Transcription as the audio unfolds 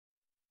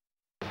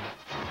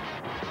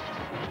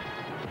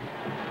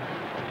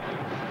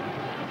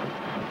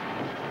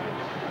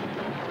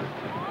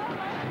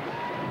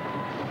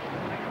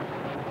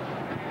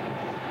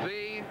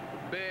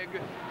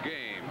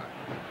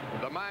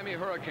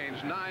Hurricanes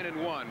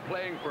 9-1,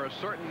 playing for a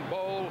certain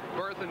bowl,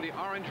 berth in the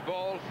Orange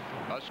Bowl,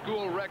 a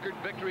school record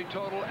victory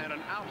total, and an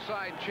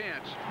outside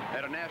chance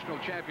at a national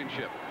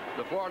championship.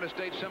 The Florida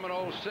State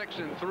Seminoles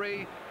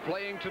 6-3,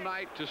 playing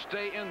tonight to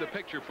stay in the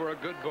picture for a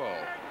good bowl.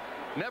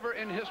 Never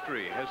in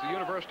history has the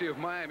University of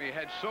Miami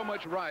had so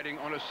much riding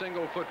on a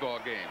single football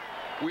game.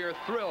 We are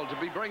thrilled to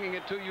be bringing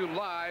it to you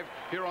live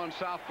here on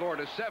South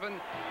Florida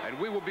 7, and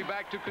we will be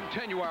back to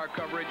continue our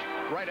coverage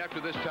right after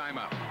this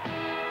timeout.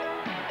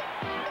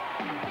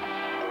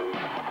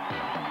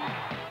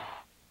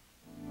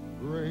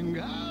 Bring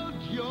out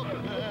your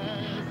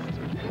best.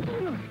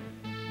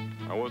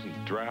 I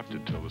wasn't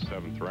drafted till the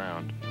 7th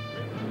round.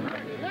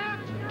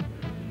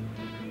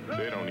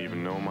 They don't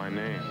even know my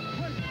name.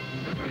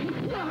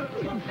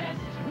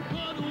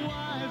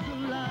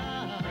 Budweiser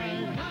Light.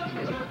 Bring out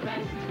your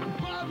best.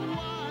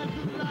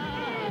 Budweiser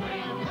Light.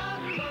 Bring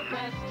out your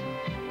best.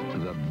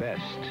 The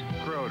best.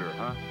 Croder,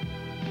 huh?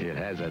 It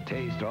has a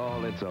taste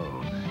all its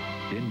own.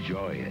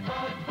 Enjoy it.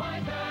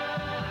 Budweiser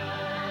Light.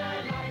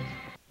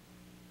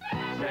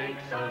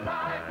 Snakes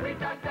alive, we've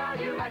got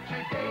value at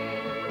your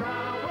David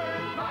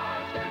Broward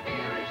Mazda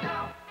dealers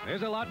now.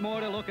 There's a lot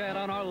more to look at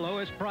on our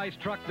lowest price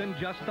truck than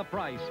just the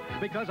price,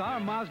 because our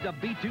Mazda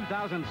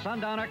B2000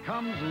 Sundowner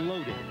comes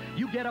loaded.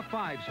 You get a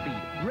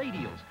 5-speed,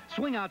 radials,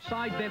 swing-out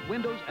side vent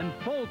windows, and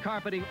full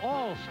carpeting,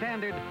 all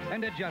standard,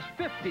 and at just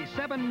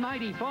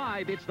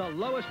 $57.95, it's the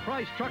lowest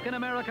price truck in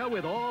America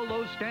with all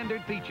those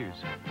standard features.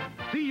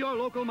 See your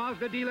local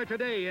Mazda dealer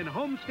today in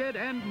Homestead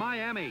and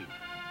Miami.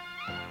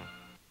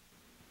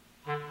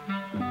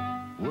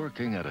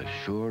 Working at a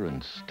sure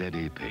and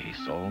steady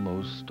pace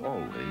almost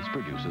always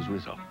produces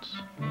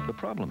results. The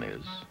problem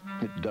is,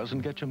 it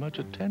doesn't get you much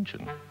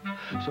attention.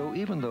 So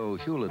even though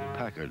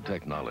Hewlett-Packard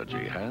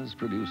technology has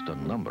produced a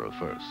number of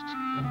firsts,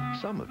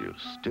 some of you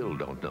still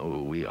don't know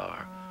who we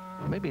are.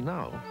 Maybe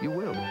now you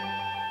will.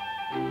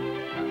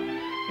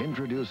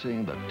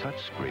 Introducing the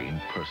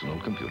touchscreen personal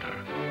computer,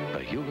 the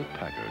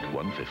Hewlett-Packard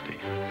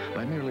 150.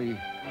 By merely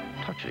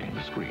touching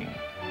the screen,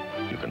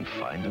 you can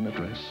find an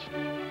address,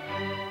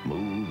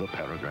 move a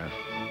paragraph,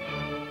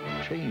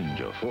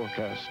 change a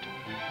forecast,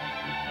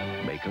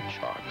 make a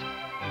chart.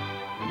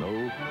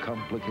 No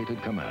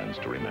complicated commands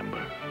to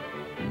remember.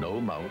 No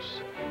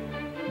mouse,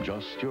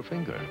 just your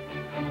finger.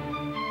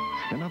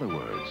 In other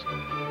words,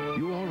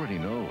 you already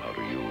know how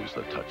to use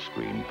the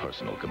touchscreen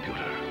personal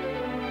computer,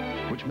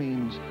 which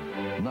means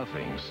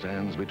nothing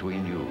stands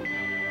between you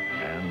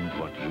and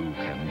what you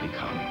can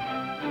become.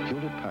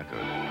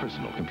 Hewlett-Packard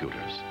personal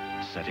computers,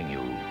 setting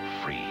you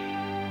free.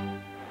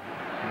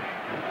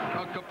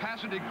 A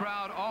capacity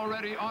crowd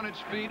already on its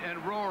feet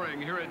and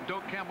roaring here at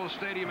Doak Campbell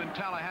Stadium in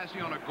Tallahassee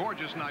on a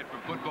gorgeous night for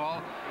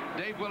football.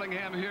 Dave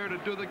Willingham here to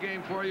do the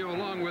game for you,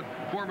 along with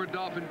former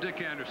Dolphin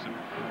Dick Anderson.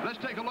 Let's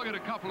take a look at a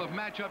couple of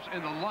matchups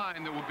in the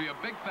line that will be a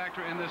big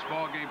factor in this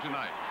ball game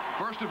tonight.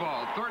 First of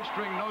all,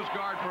 third-string nose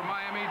guard for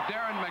Miami,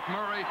 Darren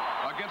McMurray,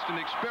 against an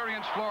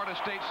experienced Florida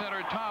State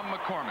center, Tom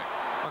McCormick.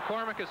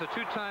 McCormick is a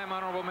two-time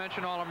honorable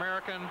mention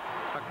All-American.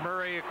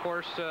 McMurray, of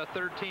course,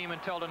 third team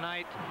until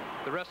tonight.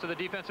 The rest of the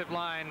defensive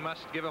line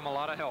must give him a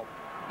lot of help.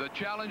 The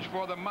challenge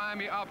for the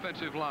Miami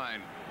offensive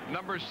line,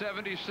 number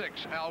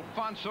 76,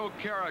 Alfonso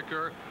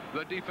Carricker,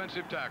 the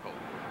defensive tackle.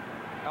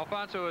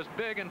 Alfonso is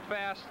big and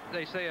fast.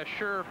 They say a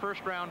sure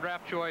first-round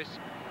draft choice.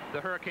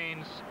 The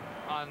Hurricanes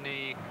on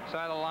the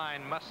side of the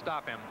line must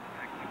stop him.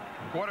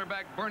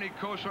 Quarterback Bernie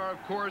Kosar,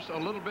 of course, a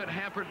little bit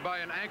hampered by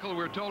an ankle.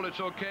 We're told it's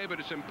okay, but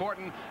it's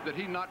important that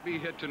he not be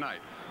hit tonight.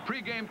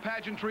 Pre-game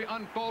pageantry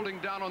unfolding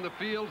down on the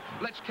field.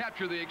 Let's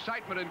capture the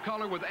excitement and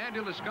color with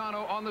Andy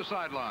Lascano on the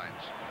sidelines.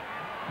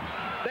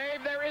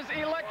 Dave, there is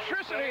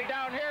electricity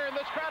down here in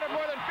this crowd of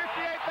more than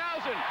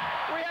 58,000.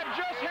 We have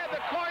just had the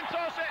coin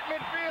toss at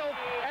midfield,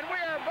 and we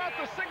are about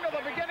to signal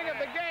the beginning of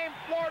the game,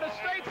 Florida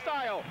State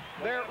style.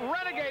 Their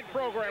Renegade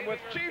program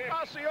with Chief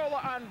Osceola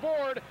on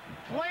board,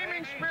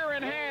 flaming spear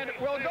in hand,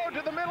 will go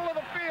to the middle of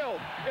the field.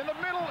 In the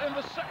middle,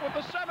 with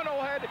the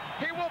Seminole head,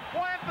 he will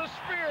plant the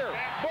spear.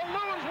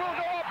 Balloons will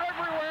go up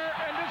everywhere,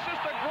 and it's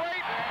just a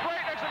great,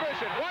 great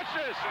exhibition. Watch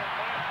this.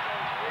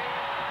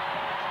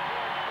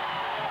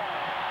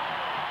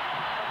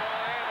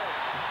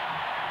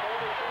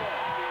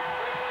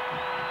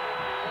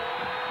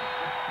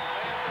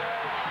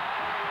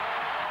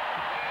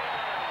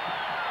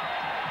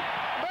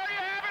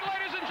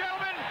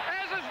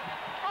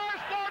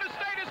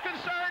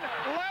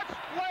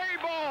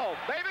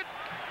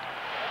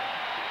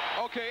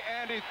 Okay,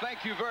 Andy,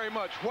 thank you very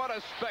much. What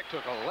a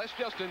spectacle. Let's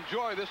just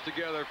enjoy this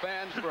together,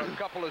 fans, for a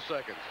couple of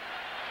seconds.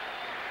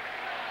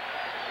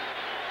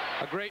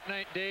 A great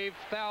night, Dave.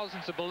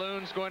 Thousands of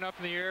balloons going up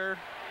in the air.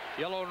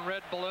 Yellow and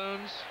red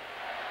balloons.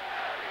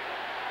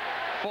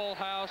 Full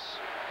house.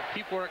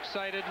 People are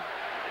excited.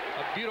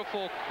 A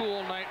beautiful,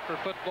 cool night for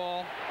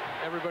football.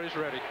 Everybody's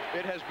ready.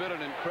 It has been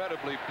an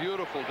incredibly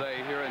beautiful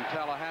day here in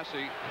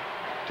Tallahassee.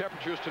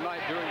 Temperatures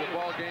tonight during the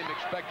ball game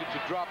expected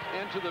to drop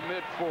into the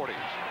mid-40s.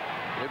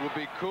 It will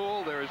be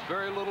cool. There is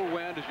very little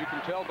wind, as you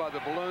can tell by the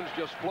balloons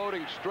just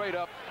floating straight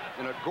up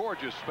in a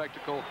gorgeous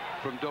spectacle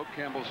from Doak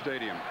Campbell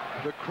Stadium.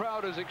 The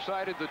crowd is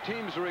excited. The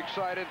teams are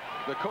excited.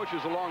 The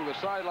coaches along the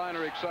sideline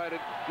are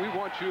excited. We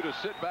want you to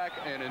sit back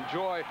and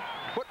enjoy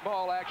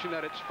football action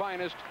at its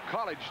finest,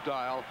 college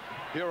style,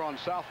 here on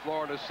South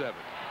Florida 7.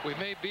 We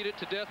may beat it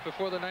to death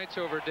before the night's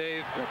over,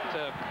 Dave, but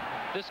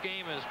this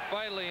game is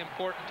vitally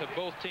important to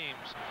both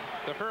teams.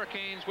 The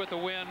Hurricanes, with a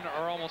win,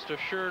 are almost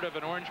assured of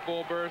an Orange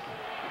Bowl berth.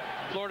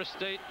 Florida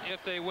State, if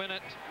they win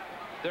it,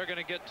 they're going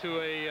to get to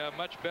a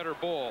much better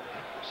bowl.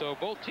 So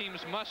both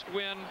teams must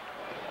win.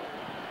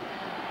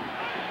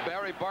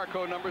 Barry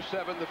Barco, number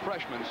 7, the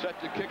freshman, set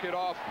to kick it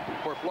off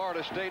for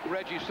Florida State.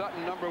 Reggie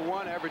Sutton, number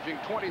 1, averaging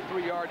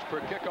 23 yards per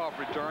kickoff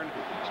return,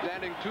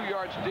 standing 2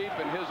 yards deep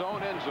in his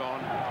own end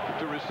zone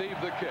to receive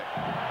the kick.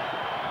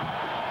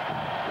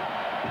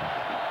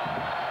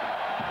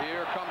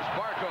 Here comes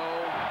Barco.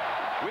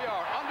 We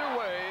are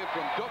underway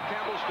from Doak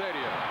Campbell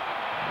Stadium.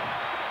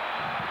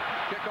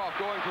 Kickoff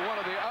going to one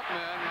of the up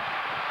men.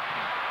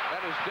 That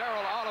is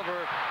Darrell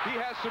Oliver. He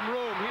has some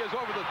room. He is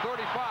over the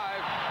 35.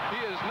 He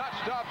is not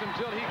stopped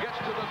until he gets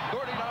to the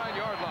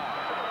 39-yard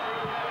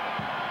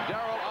line.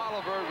 Darrell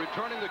Oliver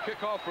returning the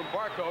kickoff from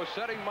Barco,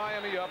 setting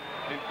Miami up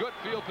in good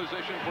field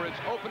position for its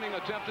opening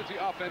attempt at the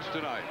offense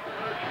tonight.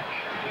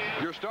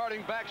 Your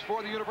starting backs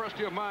for the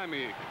University of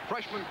Miami: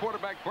 freshman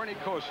quarterback Bernie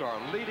Kosar,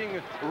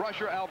 leading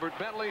rusher Albert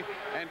Bentley,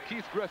 and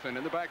Keith Griffin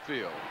in the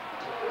backfield.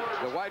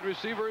 The wide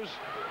receivers,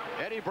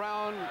 Eddie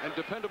Brown and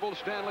dependable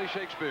Stanley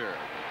Shakespeare.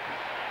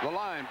 The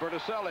line,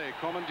 Berticelli,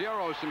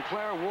 Comandiero,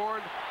 Sinclair,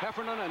 Ward,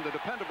 Heffernan, and the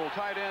dependable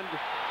tight end,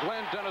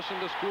 Glenn Dennison,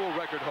 the school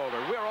record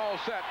holder. We're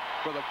all set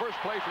for the first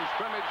play from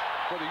scrimmage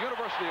for the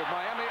University of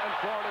Miami and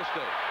Florida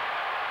State.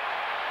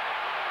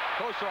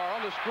 Kosar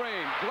on the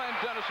screen. Glenn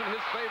Dennison,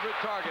 his favorite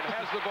target,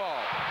 has the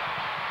ball.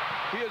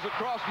 He is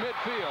across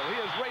midfield.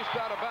 He has raced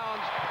out of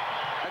bounds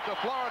at the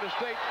Florida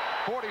State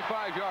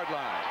 45-yard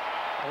line.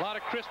 A lot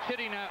of crisp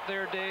hitting out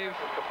there, Dave.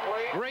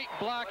 Great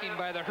blocking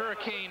by the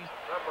Hurricane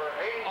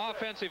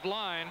offensive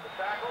line.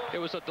 It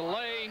was a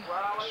delay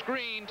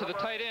screen to the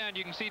tight end.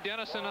 You can see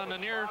Dennison on the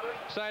near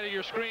side of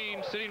your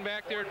screen, sitting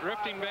back there,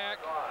 drifting back.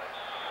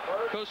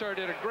 Kosar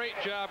did a great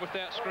job with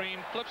that screen,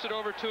 flips it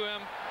over to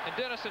him, and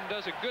Dennison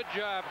does a good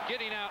job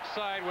getting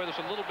outside where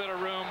there's a little bit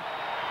of room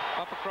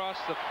up across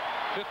the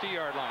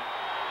 50-yard line.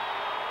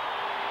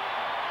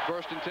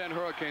 1st and 10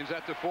 Hurricanes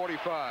at the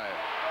 45.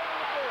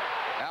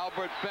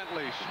 Albert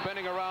Bentley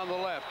spinning around the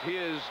left. He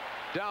is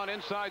down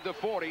inside the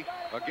 40.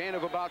 A gain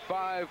of about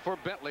 5 for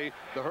Bentley,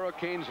 the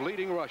Hurricanes'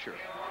 leading rusher.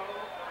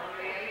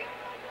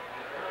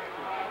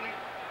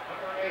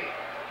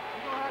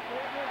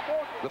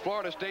 The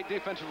Florida State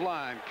defensive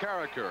line,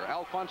 Carricker,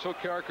 Alfonso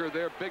Carricker,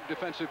 their big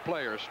defensive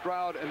players.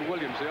 Stroud and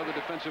Williams, the other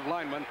defensive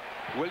linemen.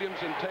 Williams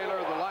and Taylor,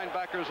 the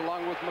linebackers,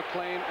 along with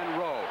McLean and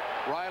Rowe.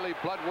 Riley,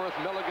 Bloodworth,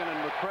 Milligan,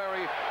 and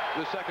McCrary,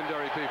 the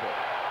secondary people.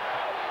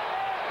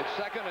 It's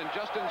second and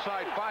just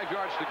inside 5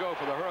 yards to go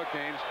for the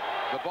Hurricanes.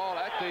 The ball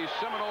at the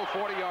Seminole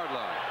 40-yard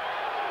line.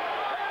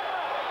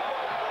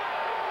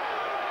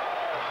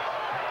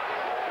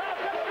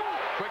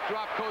 Quick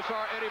drop,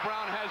 Kosar. Eddie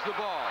Brown has the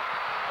ball.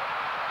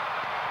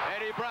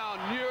 Eddie Brown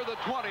near the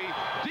 20,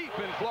 deep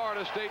in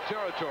Florida State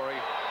territory.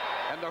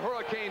 And the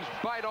Hurricanes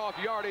bite off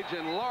yardage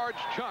in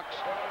large chunks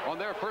on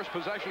their first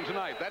possession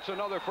tonight. That's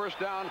another first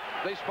down.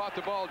 They spot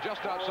the ball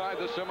just outside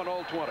the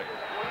Seminole 20.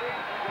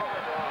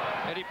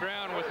 Eddie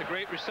Brown with a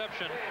great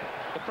reception.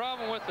 The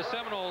problem with the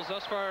Seminoles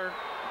thus far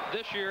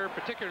this year,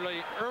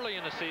 particularly early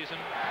in the season,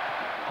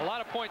 a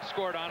lot of points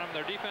scored on them.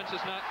 Their defense is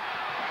not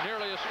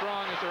nearly as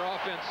strong as their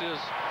offense is,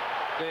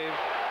 Dave.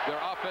 Their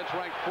offense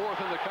ranked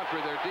 4th in the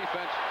country. Their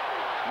defense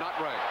not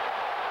ranked.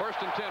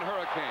 1st and 10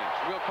 Hurricanes.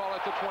 We'll call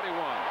it the 21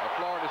 of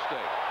Florida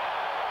State.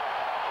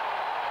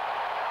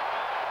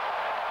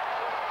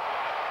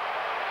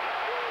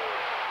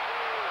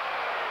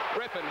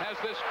 Griffin has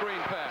this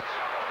screen pass.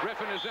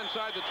 Griffin is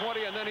inside the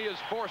 20, and then he is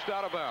forced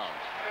out of bounds.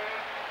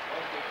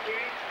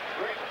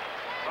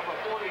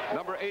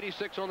 Number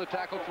 86 on the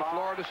tackle for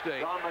Florida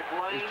State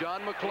is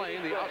John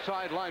McLean, the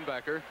outside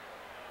linebacker.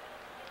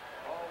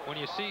 When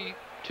you see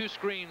 2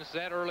 screens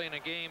that early in a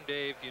game,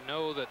 Dave, you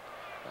know that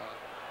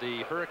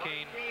the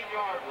Hurricane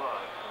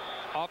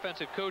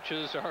offensive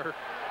coaches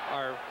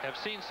have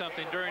seen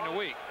something during the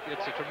week.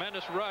 It's a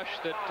tremendous rush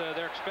that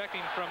they're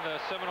expecting from the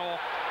Seminole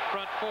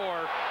front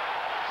 4.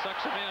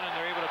 Sucks them in, and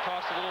they're able to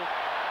toss a little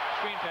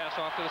screen pass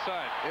off to the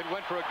side. It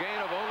went for a gain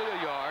of only a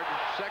yard.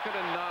 2nd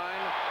and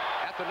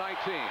 9 at the 19.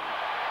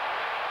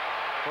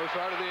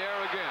 Kosar to the air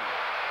again.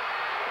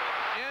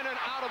 In and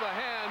out of the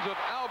hands of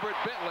Albert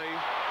Bentley.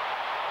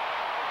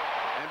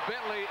 And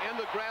Bentley in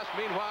the grasp,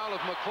 meanwhile,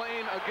 of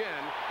McLean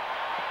again.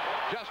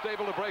 Just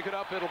able to break it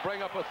up. It'll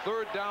bring up a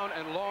 3rd down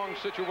and long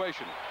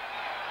situation.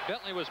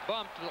 Bentley was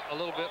bumped a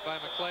little bit by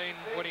McLean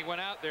when he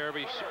went out there,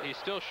 but he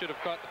still should have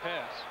caught the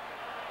pass.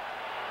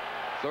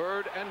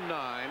 3rd and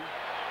 9,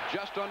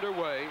 just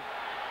underway.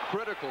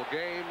 Critical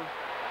game.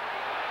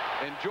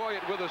 Enjoy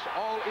it with us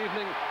all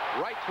evening,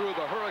 right through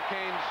the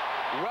Hurricanes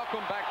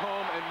welcome back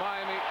home in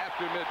Miami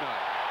after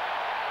midnight.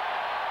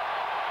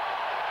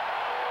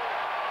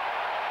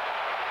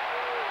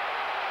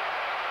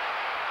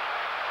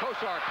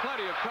 Kosar,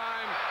 plenty of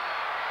time.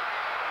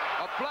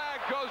 A flag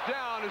goes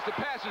down as the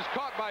pass is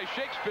caught by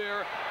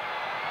Shakespeare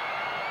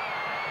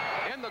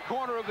in the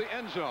corner of the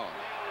end zone.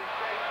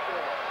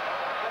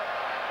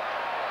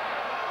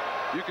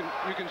 You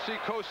can see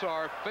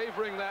Kosar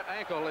favoring that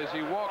ankle as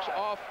he walks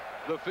off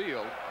the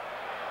field.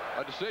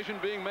 A decision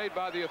being made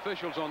by the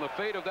officials on the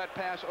fate of that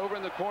pass over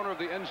in the corner of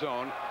the end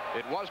zone.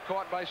 It was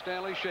caught by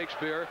Stanley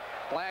Shakespeare.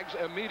 Flags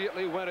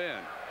immediately went in.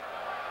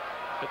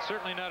 It's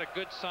certainly not a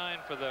good sign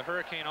for the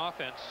Hurricane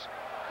offense.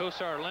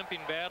 Kosar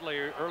limping badly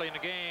early in the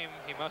game.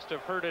 He must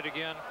have hurt it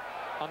again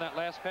on that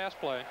last pass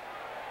play.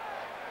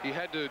 He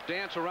had to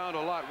dance around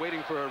a lot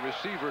waiting for a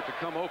receiver to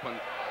come open.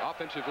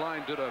 Offensive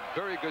line did a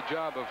very good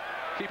job of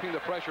keeping the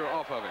pressure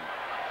off of him.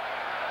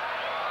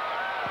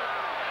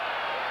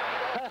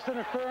 Pass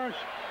interference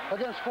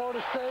against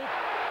Florida State.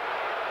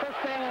 First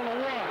down on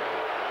the 1.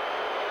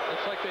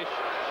 Looks like they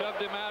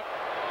shoved him out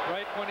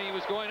right when he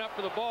was going up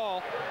for the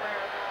ball.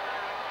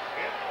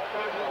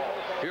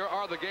 Here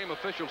are the game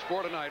officials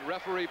for tonight.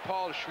 Referee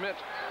Paul Schmidt,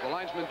 the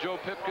linesman Joe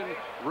Pipkin,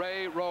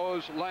 Ray,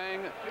 Rose,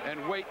 Lang,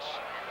 and Waits,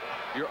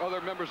 your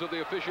other members of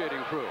the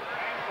officiating crew.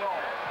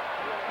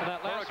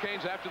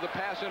 Hurricanes after the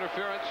pass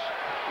interference.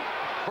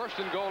 First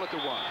and goal at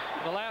the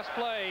 1. The last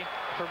play,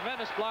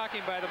 tremendous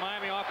blocking by the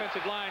Miami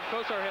offensive line.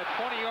 Kosar had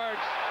 20 yards.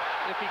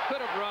 If he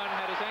could have run,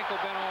 had his ankle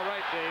been all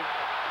right, Dave,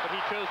 but he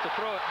chose to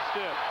throw it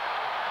instead.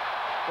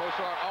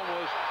 Kosar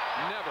almost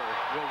never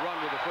will run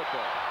with the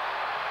football.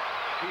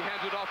 He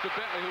hands it off to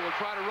Bentley, who will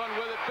try to run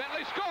with it.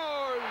 Bentley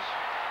scores!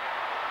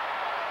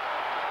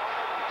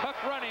 Tough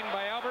running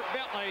by Albert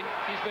Bentley.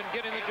 He's been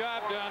getting the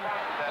job done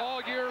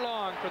all year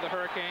long for the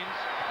Hurricanes.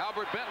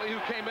 Albert Bentley, who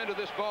came into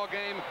this ball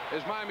game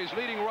as Miami's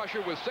leading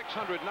rusher with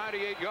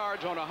 698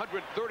 yards on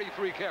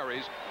 133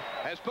 carries,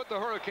 has put the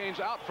Hurricanes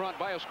out front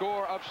by a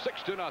score of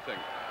 6-0.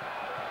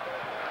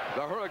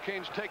 The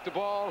Hurricanes take the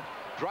ball,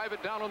 drive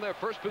it down on their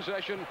first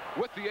possession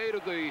with the aid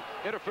of the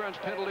interference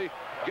penalty,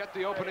 get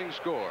the opening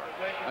score.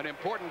 An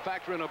important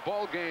factor in a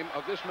ball game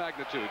of this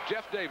magnitude.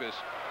 Jeff Davis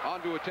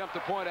on to attempt the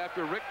point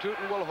after Rick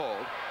Tootin will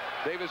hold.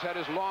 Davis had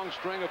his long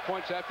string of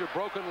points after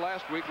broken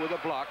last week with a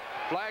block.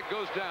 Flag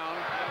goes down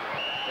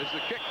as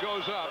the kick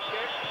goes up.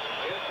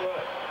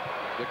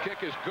 The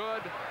kick is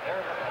good.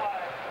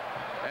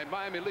 And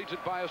Miami leads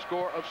it by a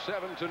score of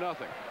 7-0.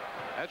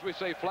 As we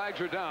say, flags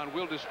are down.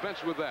 We'll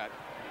dispense with that.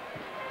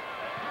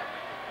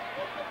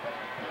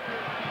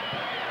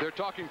 They're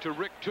talking to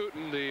Rick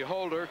Tootin, the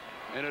holder,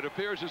 and it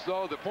appears as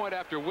though the point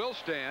after will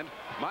stand.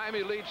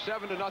 Miami leads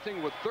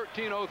 7-0 with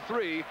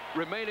 13:03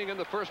 remaining in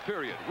the first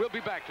period. We'll be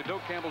back to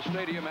Doak Campbell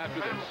Stadium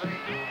after this.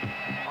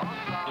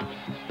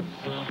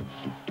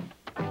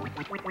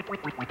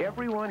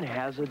 Everyone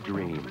has a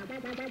dream.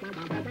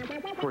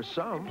 For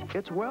some,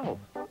 it's wealth.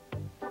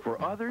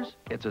 For others,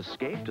 it's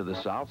escape to the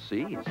South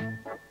Seas.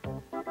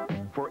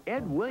 For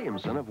Ed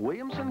Williamson of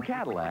Williamson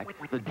Cadillac,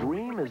 the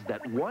dream is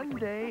that one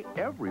day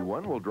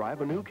everyone will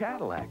drive a new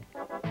Cadillac.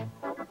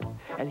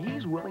 And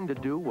he's willing to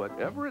do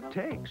whatever it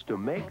takes to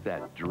make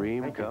that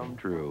dream come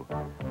true.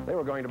 They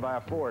were going to buy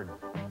a Ford.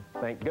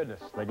 Thank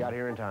goodness they got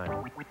here in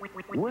time.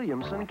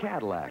 Williamson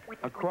Cadillac,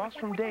 across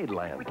from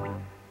Dadeland.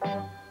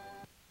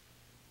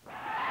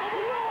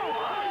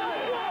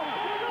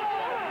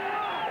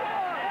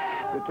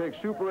 It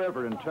takes super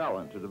effort and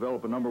talent to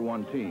develop a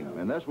 #1 team,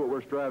 and that's what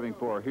we're striving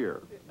for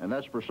here. And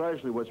that's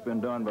precisely what's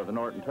been done by the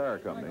Norton Tire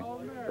Company.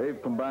 They've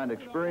combined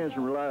experience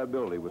and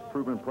reliability with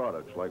proven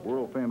products like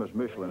world-famous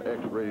Michelin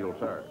X radial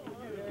tires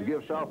to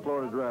give South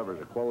Florida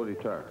drivers a quality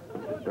tire.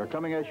 They're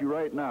coming at you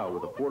right now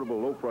with affordable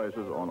low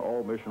prices on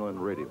all Michelin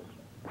radials.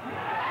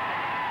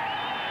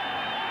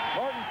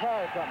 Norton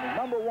Tire Company,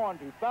 #1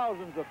 to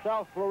thousands of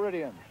South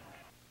Floridians.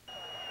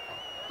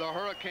 The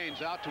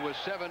Hurricanes out to a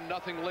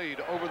 7-0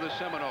 lead over the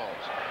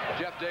Seminoles.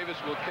 Jeff Davis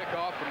will kick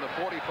off from the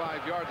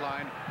 45-yard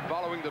line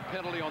following the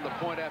penalty on the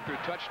point after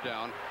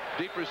touchdown.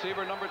 Deep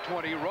receiver number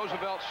 20,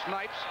 Roosevelt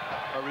Snipes,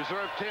 a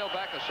reserve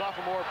tailback, a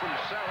sophomore from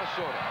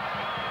Sarasota.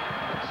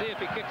 See if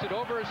he kicks it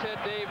over his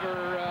head, Dave,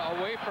 or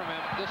away from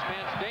him. This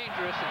man's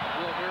dangerous, and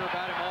we'll hear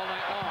about him all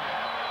night long.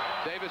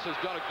 Davis has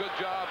done a good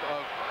job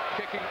of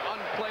kicking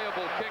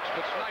unplayable kicks,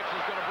 but Snipes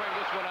is going to bring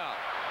this one out.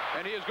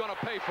 And he is going to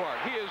pay for it.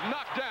 He is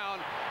knocked down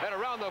at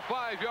around the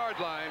 5-yard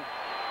line.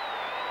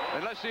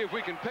 And let's see if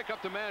we can pick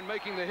up the man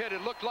making the hit.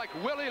 It looked like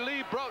Willie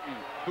Lee Broughton,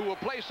 who will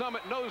play some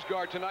at nose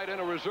guard tonight in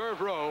a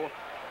reserve row,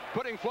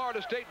 putting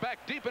Florida State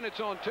back deep in its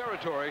own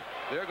territory.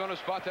 They're going to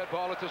spot that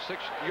ball at the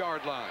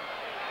 6-yard line.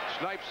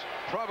 Snipes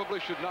probably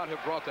should not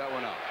have brought that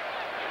one out.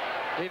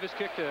 Davis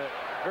kicked a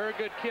very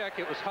good kick.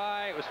 It was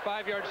high. It was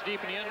 5 yards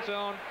deep in the end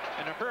zone.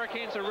 And the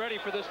Hurricanes are ready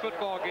for this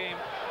football game.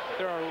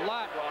 They're a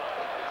lot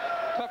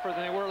tougher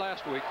than they were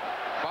last week.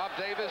 Bob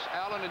Davis,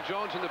 Allen, and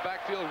Jones in the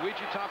backfield.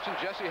 Ouija Thompson,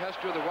 Jesse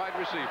Hester, the wide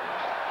receivers.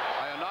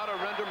 Ionata,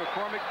 Render,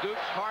 McCormick,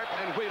 Dukes, Harp,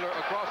 and Wheeler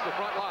across the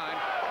front line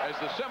as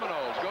the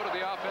Seminoles go to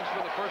the offense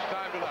for the first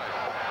time tonight.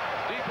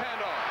 Deep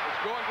handoff. It's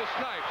going to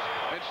Snipes,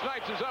 and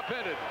Snipes is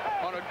upended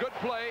on a good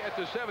play at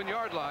the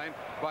 7-yard line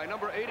by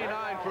number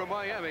 89 for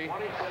Miami.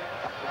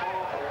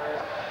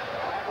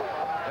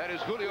 That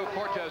is Julio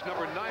Cortez,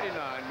 number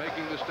 99,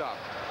 making the stop.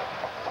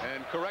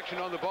 And correction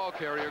on the ball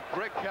carrier,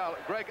 Greg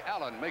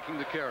Allen making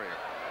the carrier.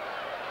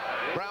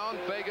 Brown,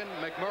 Fagan,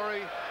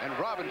 McMurray, and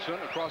Robinson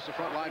across the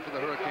front line for the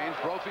Hurricanes.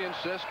 Brophy and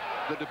Sisk,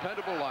 the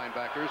dependable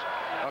linebackers.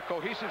 A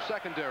cohesive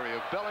secondary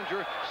of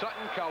Bellinger,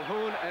 Sutton,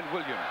 Calhoun, and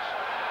Williams.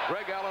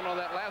 Greg Allen on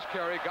that last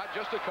carry got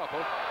just a couple.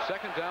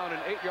 2nd down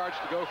and 8 yards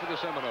to go for the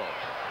Seminoles.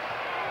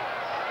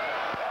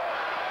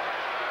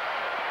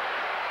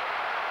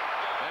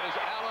 That is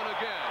Allen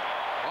again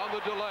on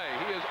the delay.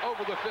 He is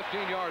over the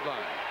 15-yard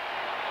line.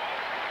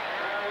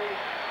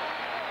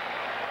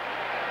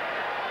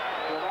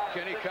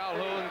 Kenny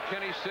Calhoun,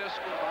 Kenny Sisk,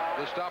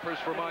 the stoppers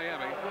for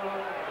Miami.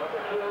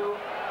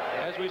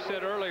 As we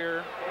said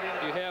earlier,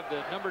 you have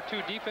the number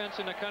 2 defense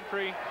in the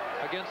country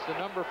against the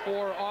number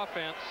 4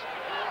 offense.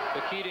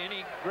 The key to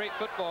any great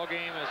football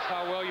game is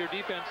how well your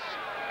defense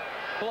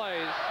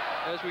plays.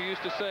 As we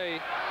used to say,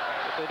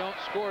 if they don't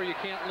score, you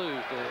can't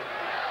lose.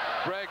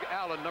 Greg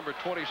Allen, number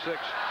 26,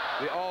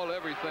 the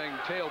all-everything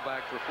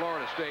tailback for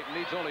Florida State,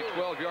 needs only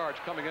 12 yards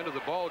coming into the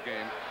ball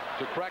game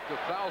to crack the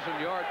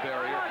 1,000-yard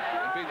barrier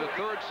and be the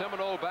 3rd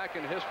Seminole back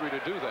in history to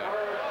do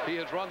that. He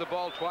has run the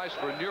ball twice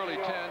for nearly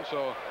 10,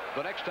 so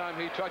the next time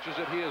he touches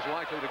it, he is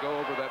likely to go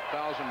over that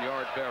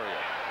 1,000-yard barrier.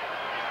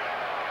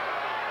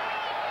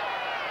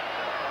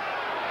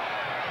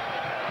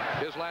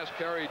 His last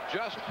carry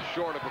just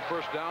short of a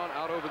 1st down,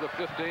 out over the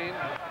 15.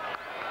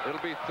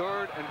 It'll be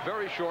 3rd and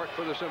very short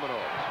for the Seminoles.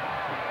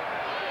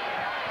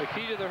 The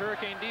key to the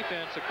Hurricane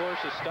defense, of course,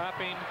 is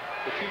stopping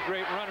the 2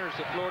 great runners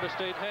that Florida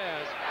State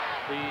has.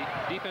 The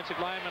defensive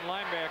linemen,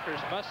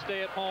 linebackers must stay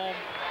at home.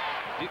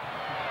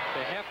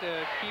 They have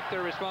to keep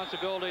their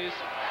responsibilities.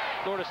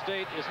 Florida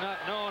State is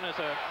not known as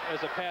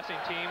a passing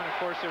team, and of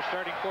course their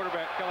starting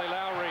quarterback Kelly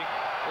Lowry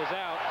is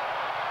out.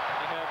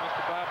 They have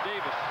Mr. Bob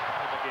Davis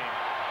in the game.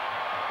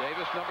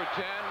 Davis, number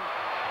 10,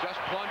 just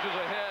plunges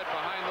ahead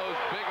behind those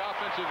big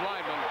offensive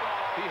linemen.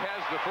 He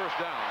has the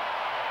 1st down.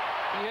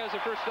 He has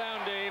a 1st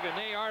down, Dave, and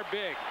they are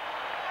big.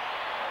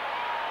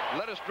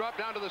 Let us drop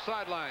down to the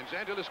sidelines.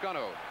 Andy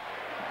Liscano.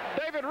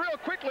 David, real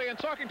quickly, in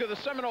talking to the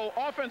Seminole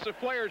offensive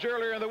players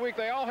earlier in the week,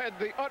 they all had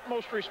the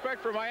utmost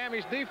respect for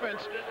Miami's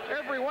defense.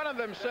 Every one of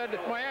them said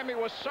that Miami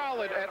was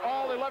solid at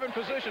all 11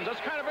 positions. That's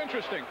kind of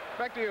interesting.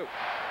 Back to you.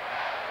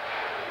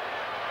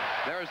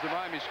 There's the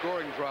Miami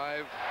scoring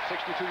drive.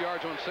 62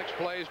 yards on 6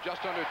 plays,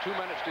 just under 2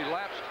 minutes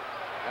elapsed.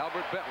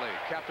 Albert Bentley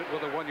capped it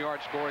with a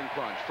 1-yard scoring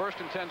plunge.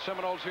 1st and 10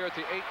 Seminoles here at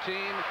the 18.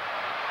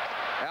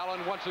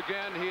 Allen once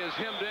again, he is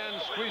hemmed in,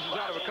 squeezes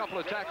out of a couple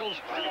of tackles,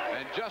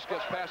 and just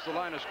gets past the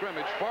line of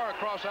scrimmage. Far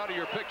across out of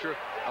your picture,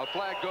 a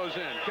flag goes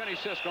in. Kenny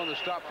Sisk on the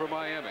stop for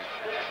Miami.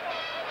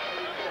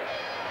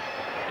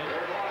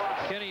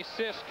 Kenny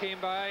Sisk came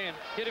by and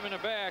hit him in the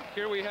back.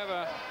 Here we have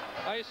a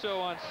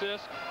ISO on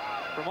Sisk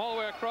from all the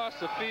way across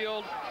the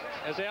field.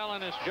 As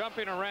Allen is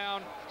jumping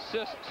around,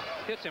 Sisk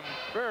hits him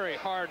very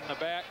hard in the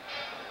back.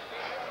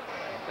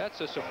 That's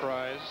a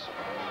surprise.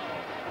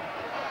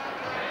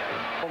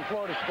 From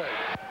Florida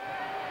State.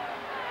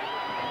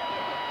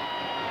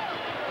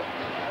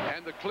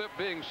 And the clip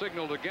being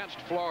signaled against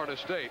Florida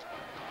State.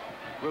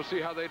 We'll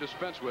see how they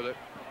dispense with it.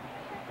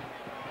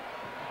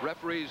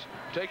 Referees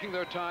taking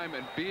their time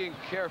and being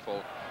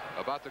careful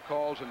about the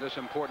calls in this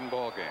important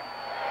ball game.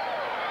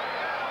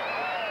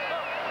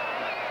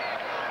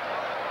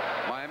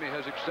 Miami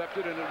has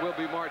accepted, and it will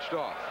be marched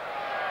off.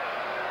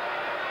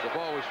 The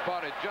ball was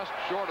spotted just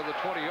short of the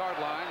 20-yard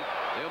line.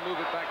 They'll move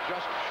it back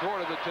just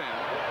short of the 10.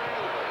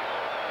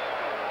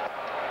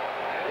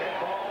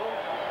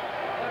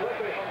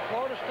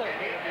 Florida State.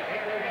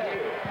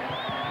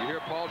 You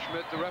hear Paul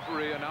Schmidt, the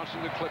referee,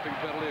 announcing the clipping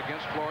penalty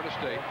against Florida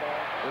State.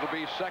 It'll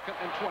be 2nd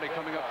and 20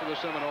 coming up for the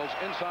Seminoles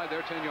inside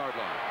their 10-yard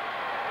line.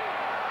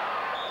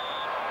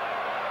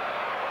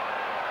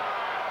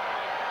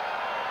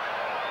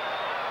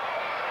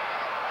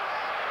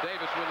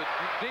 Davis with a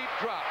deep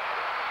drop,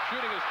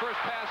 shooting his first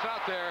pass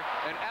out there,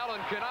 and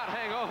Allen cannot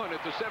hang on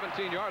at the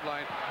 17-yard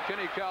line.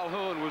 Kenny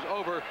Calhoun was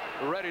over,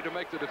 ready to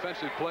make the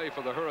defensive play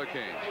for the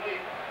Hurricanes.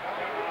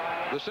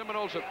 The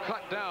Seminoles have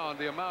cut down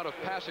the amount of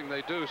passing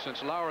they do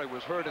since Lowry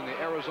was hurt in the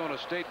Arizona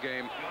State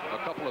game a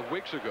couple of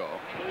weeks ago.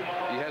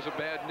 He has a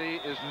bad knee,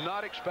 is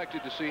not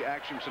expected to see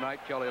action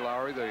tonight. Kelly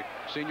Lowry, the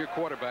senior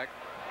quarterback.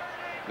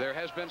 There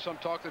has been some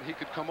talk that he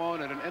could come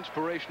on in an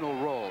inspirational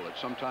role at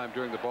some time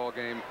during the ball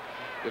game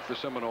if the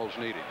Seminoles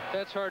need him.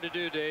 That's hard to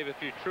do, Dave,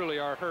 if you truly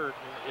are hurt.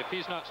 If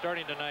he's not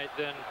starting tonight,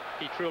 then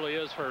he truly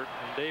is hurt.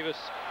 And Davis,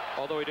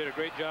 although he did a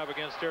great job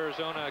against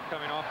Arizona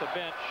coming off the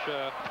bench,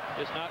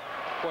 is not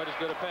quite as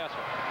good a passer.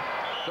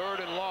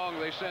 3rd and long,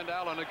 they send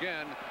Allen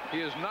again.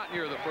 He is not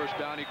near the 1st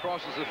down. He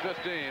crosses the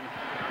 15.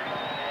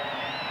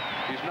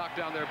 He's knocked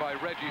down there by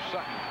Reggie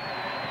Sutton.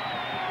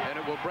 And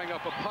it will bring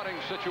up a punting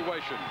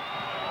situation.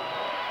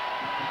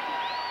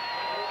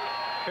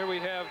 Here we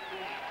have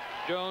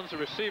Jones, the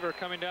receiver,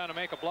 coming down to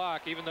make a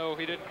block, even though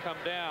he didn't come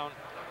down.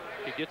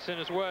 He gets in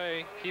his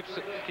way, keeps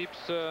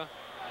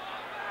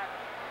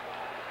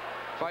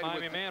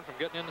Miami man from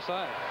getting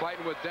inside.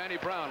 Fighting with Danny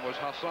Brown was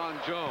Hassan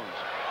Jones.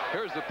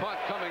 Here's the punt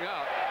coming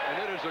out,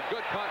 and it is a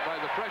good punt by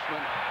the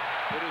freshman.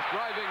 It is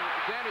driving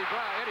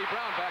Eddie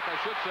Brown back, I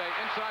should say,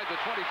 inside the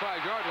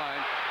 25-yard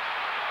line.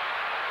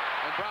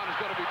 And Brown is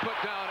going to be put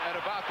down at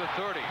about the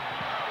 30.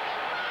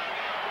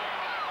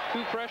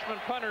 Two freshman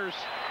punters,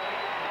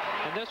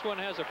 and this one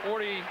has a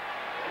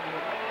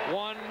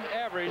 41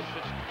 average,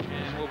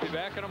 and we'll be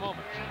back in a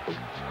moment.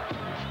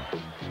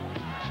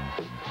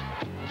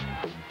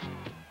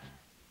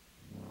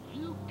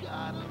 You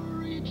gotta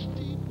reach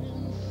deep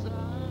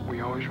inside.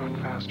 We always run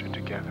faster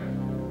together.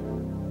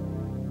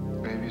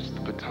 Maybe it's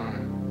the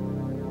baton.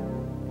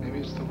 Maybe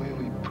it's the way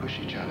we push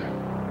each other.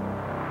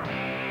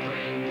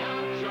 Bring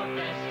out your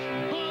best.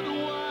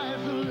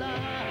 Budweiser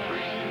Light.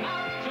 Bring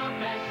out your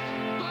best.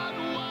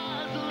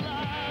 Budweiser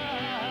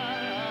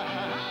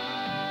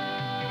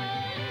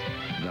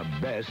Light. The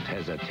best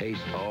has a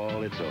taste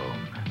all its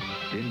own.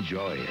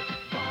 Enjoy it.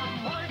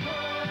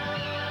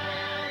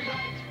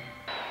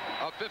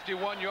 A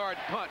 51-yard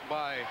punt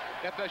by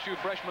FSU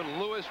freshman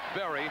Lewis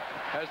Berry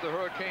has the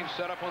Hurricanes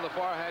set up on the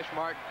far hash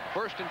mark.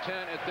 1st and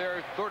 10 at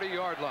their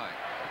 30-yard line.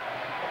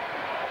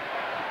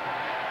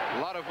 A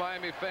lot of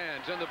Miami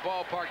fans in the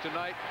ballpark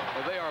tonight.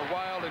 They are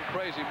wild and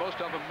crazy. Most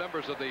of them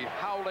members of the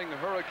Howling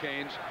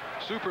Hurricanes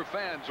super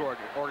fans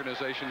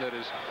organization that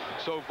is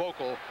so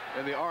vocal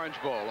in the Orange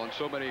Bowl on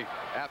so many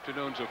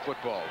afternoons of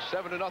football.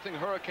 7-0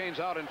 Hurricanes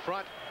out in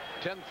front.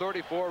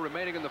 10:34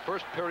 remaining in the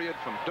first period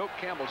from Doak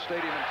Campbell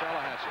Stadium in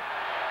Tallahassee.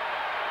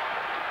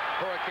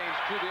 Hurricanes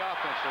to the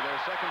offense for their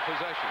second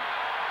possession.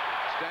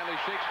 Stanley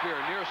Shakespeare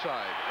near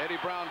side. Eddie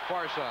Brown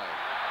far side.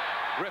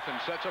 Griffin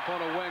sets up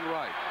on a wing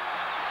right.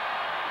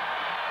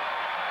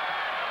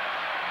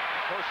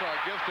 Kosar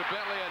gives to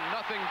Bentley, and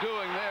nothing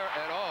doing there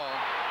at all.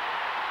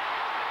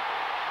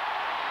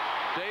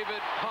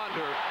 David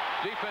Ponder,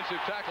 defensive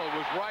tackle,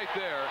 was right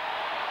there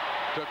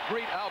to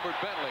greet Albert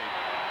Bentley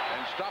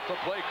and stop the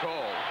play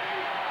call.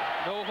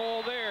 No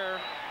hole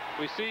there.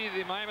 We see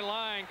the Miami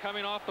line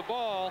coming off the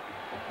ball,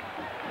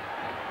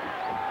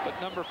 but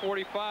number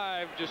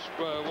 45 just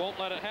won't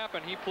let it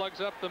happen. He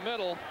plugs up the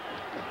middle.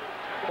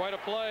 Quite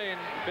a play,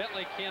 and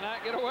Bentley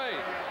cannot get away.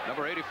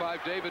 Number 85,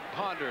 David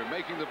Ponder,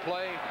 making the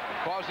play,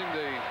 causing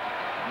the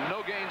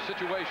no-gain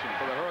situation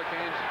for the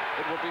Hurricanes.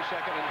 It will be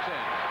 2nd and 10.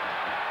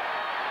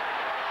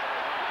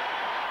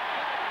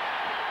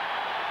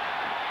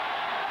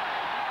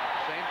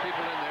 Same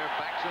people in there.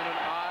 Backs in an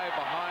eye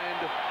behind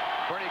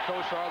Bernie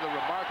Kosar, the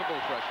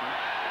remarkable freshman,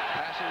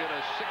 passing at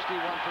a 61%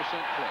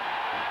 clip.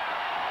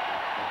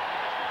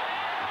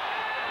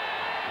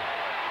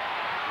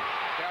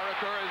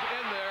 Carricker is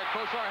in there.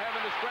 Kosar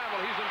having to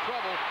scramble. He's in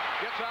trouble.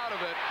 Gets out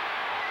of it.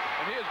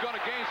 And he is going to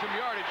gain some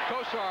yardage.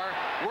 Kosar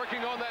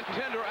working on that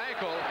tender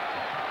ankle.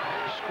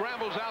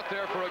 Scrambles out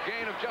there for a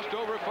gain of just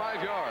over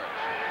 5 yards.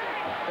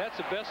 That's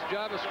the best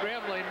job of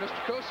scrambling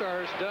Mr.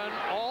 Kosar has done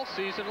all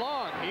season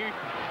long. He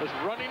was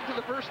running to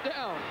the first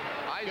down.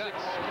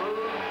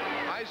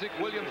 Isaac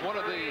Williams, one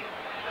of the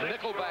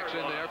nickelbacks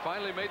in there,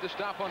 finally made the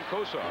stop on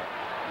Kosar.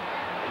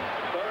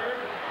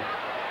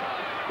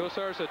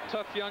 Kosar's a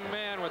tough young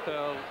man with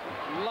a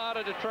lot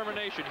of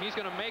determination. He's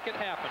going to make it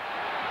happen.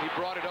 He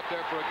brought it up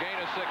there for a gain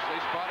of 6. They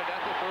spotted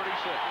at the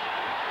 36.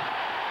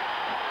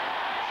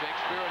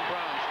 Shakespeare and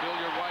Brown still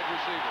your wide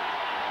receivers.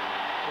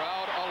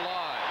 Crowd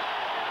alive.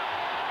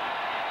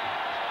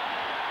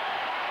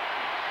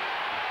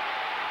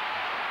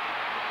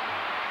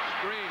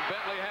 Screen.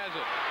 Bentley has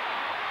it.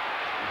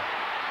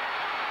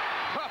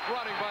 Tough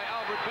running by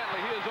Albert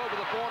Bentley. He is over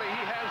the 40.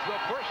 He has the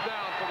first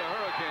down for the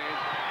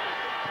Hurricanes.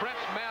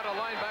 Prince Matt, a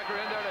linebacker,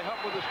 in there to help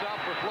with the stop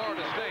for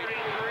Florida State,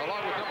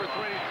 along with number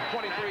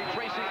 23,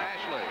 Tracy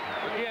Ashley.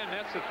 Again,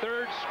 that's the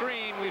third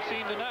screen we've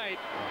seen tonight.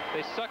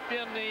 They sucked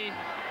in the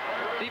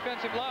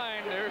defensive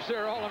line. There's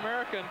their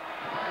All-American,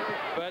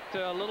 but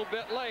a little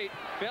bit late.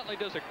 Bentley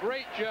does a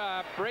great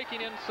job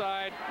breaking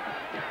inside,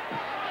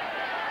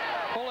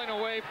 pulling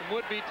away from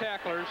would-be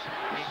tacklers.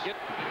 He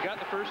got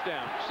the first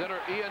down. Center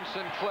Ian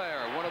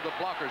Sinclair, one of the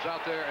blockers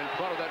out there in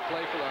front of that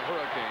play for the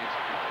Hurricanes.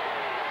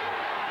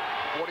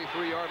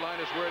 43-yard line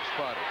is where it's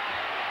spotted.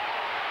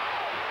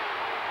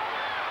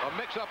 A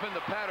mix-up in the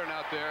pattern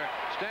out there.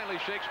 Stanley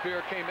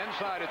Shakespeare came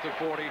inside at the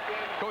 40.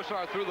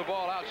 Kosar threw the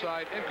ball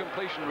outside.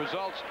 Incompletion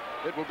results.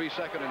 It will be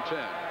 2nd and 10.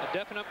 A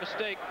definite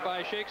mistake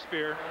by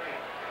Shakespeare.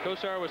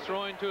 Kosar was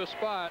throwing to a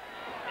spot,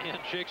 and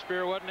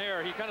Shakespeare wasn't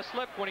there. He kind of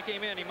slipped when he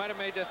came in. He might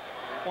have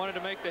wanted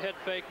to make the head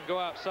fake and go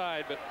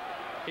outside, but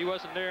he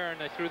wasn't there,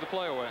 and they threw the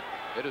play away.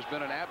 It has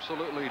been an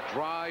absolutely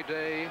dry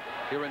day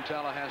here in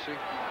Tallahassee.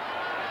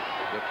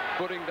 The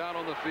footing down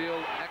on the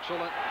field,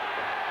 excellent.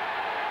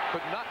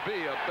 Could not be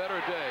a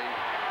better day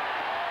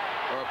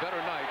or a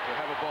better night to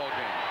have a ball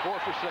game. 4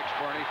 for 6,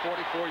 Bernie,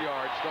 44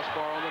 yards thus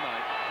far on the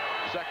night.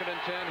 2nd and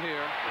 10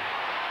 here.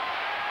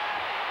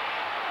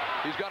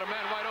 He's got a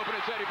man wide open.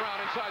 It's Eddie Brown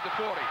inside the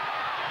 40.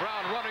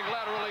 Brown running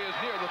laterally is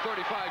near the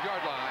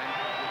 35-yard line.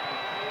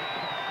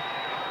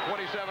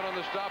 27 on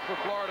the stop for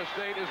Florida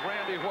State is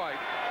Randy White.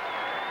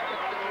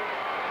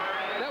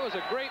 That was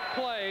a great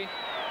play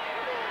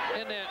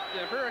in that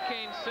the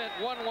Hurricanes sent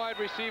one wide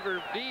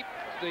receiver deep.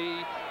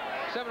 The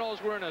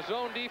Seminoles were in a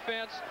zone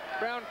defense.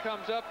 Brown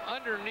comes up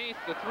underneath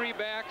the three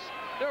backs.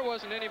 There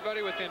wasn't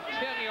anybody within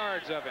 10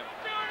 yards of him.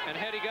 And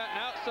had he gotten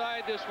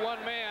outside this one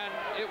man,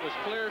 it was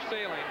clear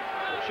sailing.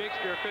 But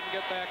Shakespeare couldn't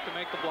get back to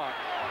make the block.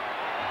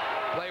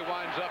 Play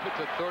winds up at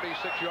the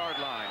 36-yard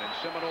line in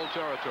Seminole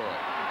territory.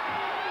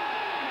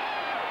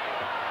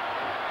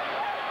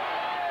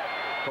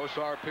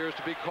 Kosar appears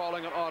to be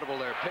calling an audible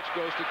there. Pitch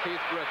goes to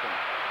Keith Griffin.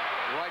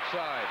 Right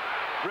side.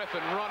 Griffin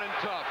running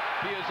tough.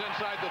 He is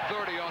inside the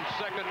 30 on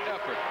second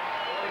effort.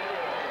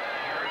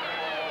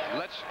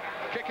 Let's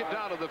kick it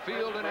down to the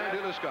field and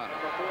Andy Lascano.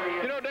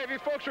 You know, Davey,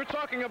 folks were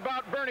talking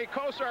about Bernie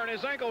Kosar and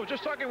his ankle. I was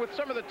just talking with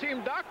some of the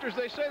team doctors.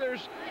 They say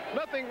there's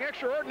nothing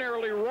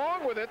extraordinarily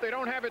wrong with it. They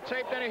don't have it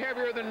taped any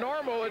heavier than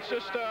normal. It's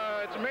just,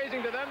 it's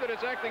amazing to them that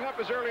it's acting up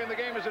as early in the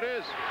game as it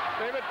is.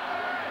 David?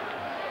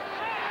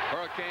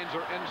 Hurricanes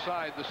are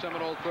inside the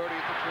Seminole 30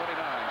 at the 29.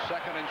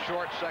 Second and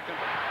short, second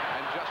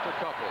and just a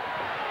couple.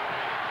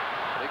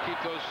 They keep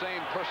those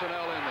same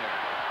personnel in there.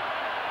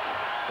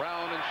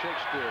 Brown and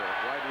Shakespeare,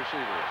 wide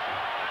receivers.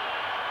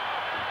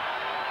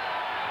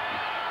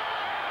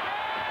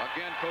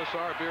 Again,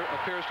 Kosar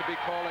appears to be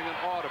calling an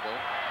audible.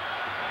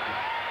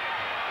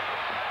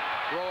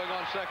 Throwing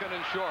on second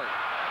and short.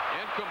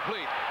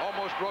 Incomplete.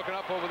 Almost broken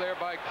up over there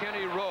by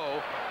Kenny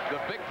Rowe,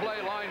 the big play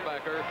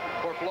linebacker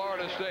for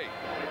Florida State.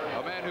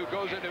 A man who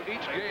goes into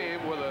each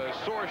game with a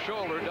sore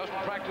shoulder,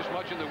 doesn't practice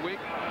much in the week,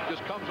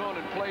 just comes on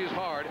and plays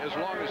hard as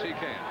long as he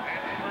can.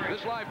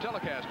 This live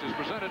telecast is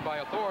presented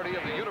by authority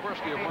of the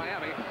University of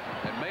Miami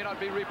and may not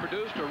be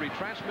reproduced or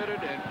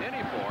retransmitted in any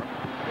form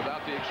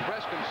without the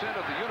express consent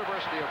of the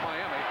University of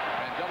Miami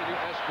and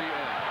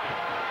WSBN.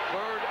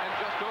 Third and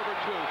just over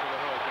 2 for the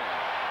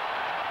Hurricanes.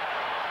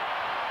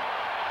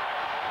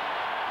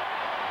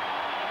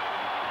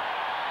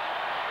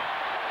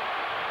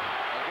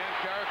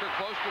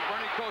 Close to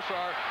Bernie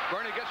Kosar.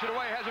 Bernie gets it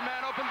away, has a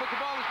man open, but the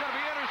ball is going to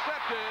be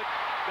intercepted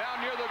down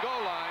near the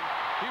goal line.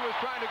 He was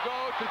trying to go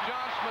to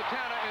John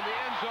Smetana in the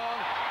end zone.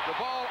 The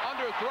ball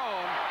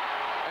underthrown,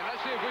 and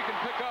let's see if we can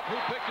pick up who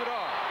picked it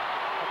off.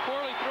 A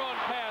poorly thrown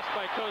pass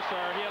by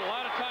Kosar. He had a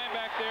lot of time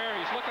back there.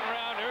 He's looking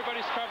around.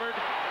 Everybody's covered.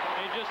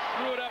 And he just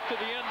threw it up to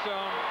the end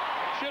zone.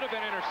 Should have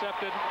been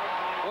intercepted.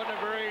 Wasn't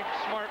a very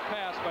smart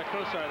pass by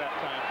Kosar that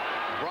time.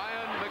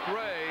 Brian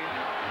McRae,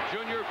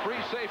 junior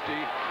free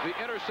safety, the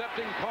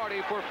intercepting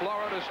party for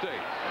Florida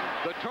State.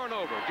 The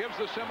turnover gives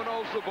the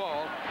Seminoles the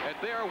ball at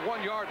their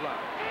 1-yard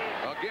line.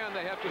 Again,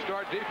 they have to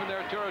start deep in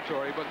their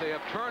territory, but they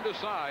have turned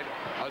aside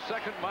a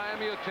second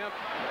Miami attempt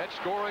at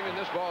scoring in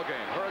this ball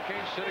game.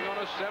 Hurricanes sitting on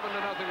a 7-0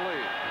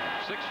 lead.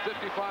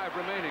 6:55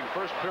 remaining,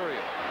 first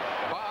period.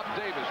 Bob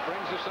Davis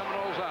brings the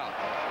Seminoles out.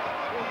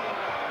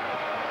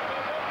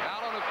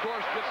 Allen, of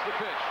course, gets the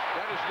pitch.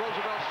 That is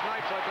Roosevelt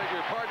Snipes, I beg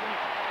your pardon,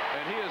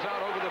 and he is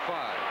out over the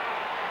 5.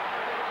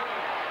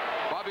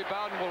 Bobby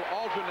Bowden will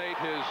alternate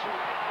his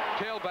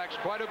tailbacks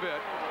quite a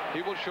bit.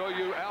 He will show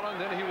you Allen,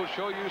 then he will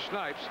show you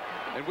Snipes,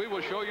 and we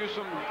will show you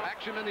some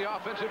action in the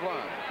offensive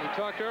line. We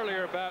talked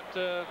earlier about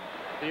the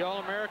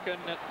All-American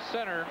at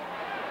center,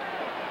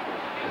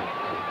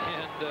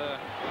 and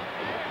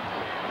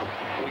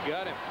we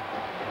got him.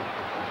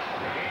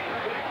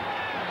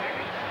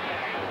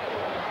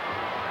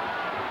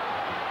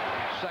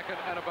 Second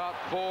and about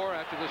 4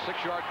 after the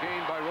 6-yard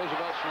gain by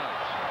Roosevelt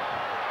Snipes.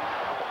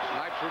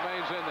 Snipes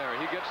remains in there.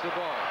 He gets the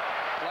ball.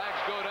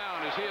 Flags go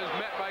down as he is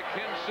met by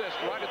Ken Sisk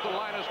right at the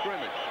line of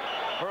scrimmage.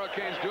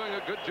 Hurricanes doing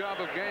a good job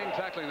of gang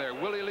tackling there.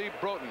 Willie Lee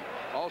Broughton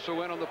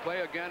also in on the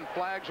play. Again,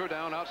 flags are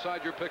down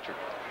outside your picture.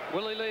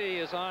 Willie Lee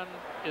is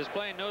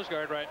playing nose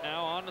guard right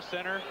now on the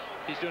center.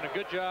 He's doing a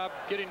good job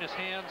getting his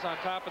hands on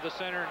top of the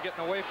center and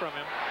getting away from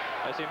him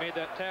as he made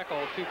that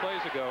tackle 2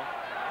 plays ago.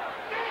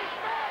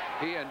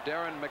 He and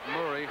Darren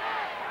McMurray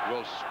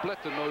will split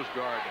the nose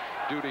guard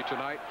duty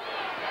tonight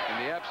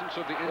in the absence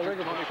of the injured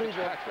Tony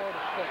Fitzpatrick.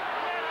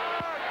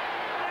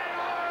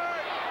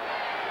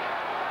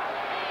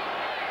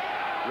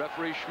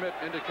 Referee Schmidt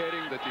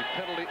indicating that the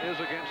penalty is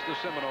against the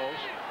Seminoles.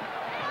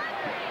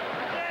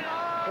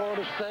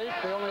 Florida State,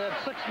 they only had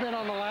 6 men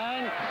on the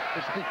line.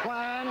 It's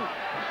declined.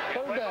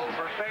 Third down.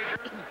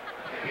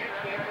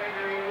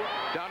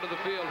 Down to the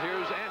field,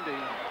 here's Andy.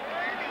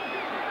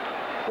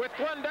 With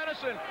Glenn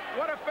Dennison,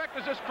 what effect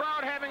is this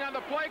crowd having on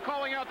the play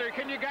calling out there?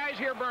 Can you guys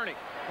hear Bernie?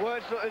 Well,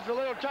 it's a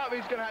little tough.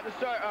 He's going to have to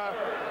start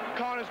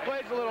calling his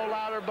plays a little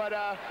louder, but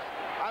I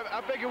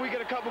figure we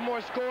get a couple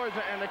more scores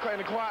and the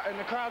crowd's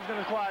going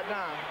to quiet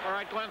down. All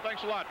right, Glenn,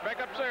 thanks a lot. Back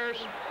upstairs.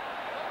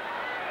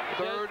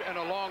 Third and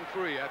a long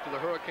 3 after the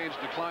Hurricanes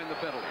decline the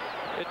penalty.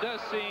 It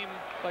does seem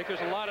like there's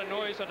a lot of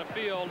noise on the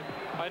field.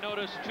 I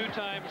noticed 2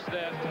 times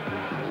that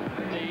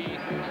the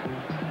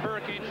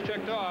Hurricanes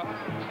checked off,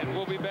 and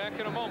we'll be back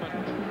in a moment.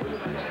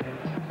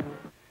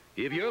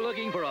 If you're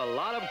looking for a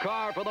lot of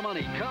car for the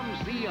money, come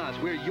see us.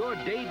 We're your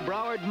Dade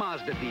Broward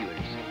Mazda dealers.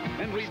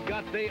 And we've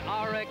got the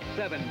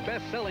RX-7,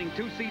 best-selling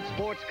two-seat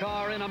sports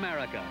car in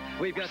America.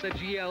 We've got the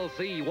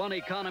GLC, one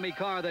economy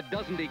car that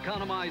doesn't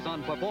economize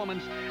on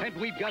performance. And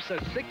we've got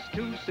the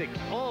 626,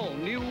 all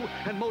new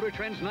and Motor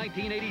Trend's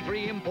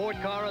 1983 Import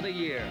Car of the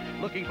Year.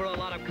 Looking for a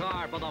lot of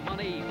car for the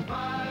money?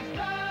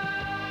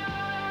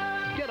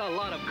 Get a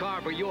lot of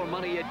car for your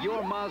money at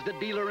your Mazda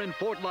dealer in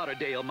Fort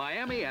Lauderdale,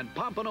 Miami, and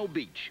Pompano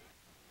Beach.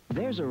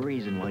 There's a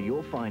reason why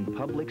you'll find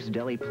Publix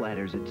deli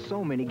platters at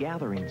so many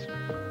gatherings.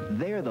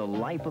 They're the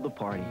life of the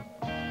party.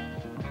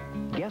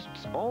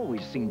 Guests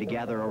always seem to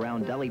gather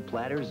around deli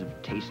platters of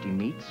tasty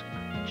meats,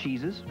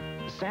 cheeses,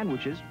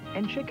 sandwiches,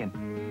 and chicken.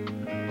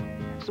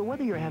 So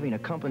whether you're having a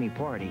company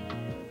party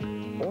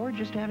or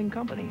just having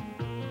company,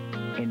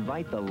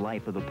 invite the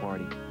life of the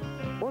party.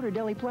 Order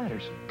deli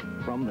platters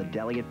from the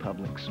deli at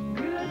Publix.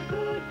 Good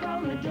food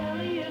from the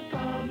deli at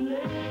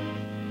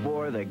Publix.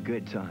 For the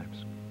good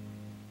times.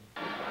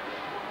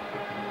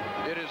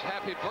 It is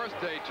happy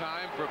birthday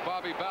time for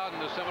Bobby Bowden,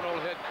 the Seminole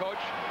head coach,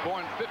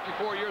 born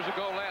 54 years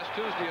ago last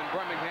Tuesday in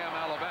Birmingham,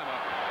 Alabama.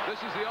 This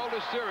is the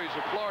oldest series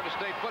of Florida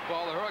State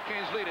football. The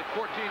Hurricanes lead at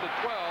 14-12.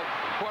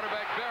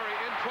 Quarterback Berry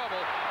in trouble,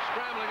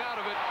 scrambling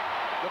out of it.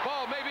 The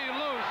ball may be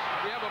loose.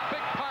 We have a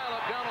big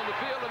pileup down on the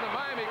field, and the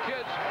Miami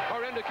kids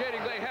are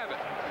indicating they have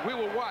it. We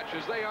will watch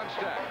as they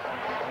unstack.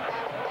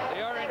 They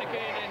are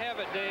indicating they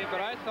have it, Dave,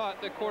 but I thought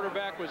the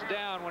quarterback was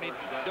down when he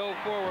dove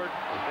forward.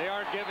 They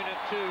are giving it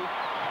to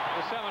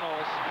the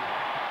Seminoles.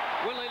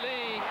 Willie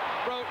Lee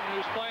Broughton,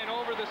 who's playing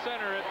over the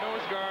center at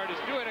nose guard, is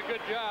doing a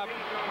good job.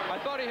 I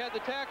thought he had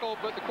the tackle,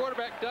 but the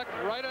quarterback ducked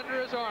right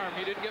under his arm.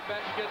 He didn't get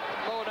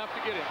low enough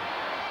to get him.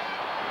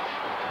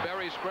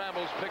 Berry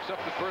scrambles, picks up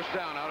the first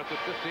down out at the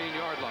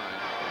 15-yard line.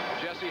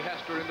 Jesse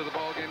Hester into the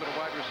ball game at a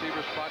wide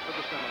receiver spot for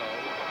the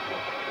Seminoles.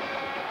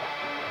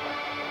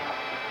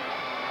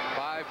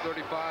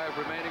 5:35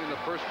 remaining in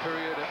the first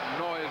period at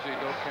noisy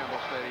Doak Campbell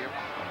Stadium.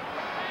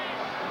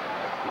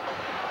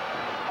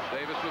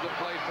 Davis with a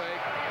play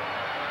fake.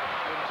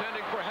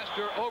 Intending for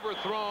Hester,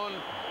 overthrown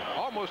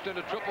almost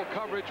into triple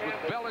coverage with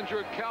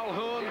Bellinger,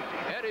 Calhoun,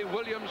 Eddie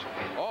Williams,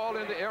 all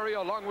in the area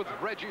along with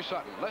Reggie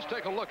Sutton. Let's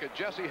take a look at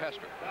Jesse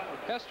Hester.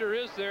 Hester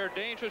is their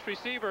dangerous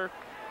receiver.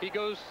 He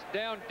goes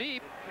down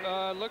deep.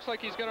 Looks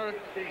like he's going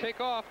to take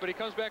off, but he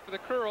comes back for the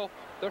curl.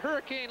 The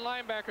Hurricane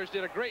linebackers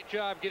did a great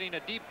job getting a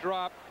deep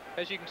drop.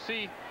 As you can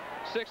see,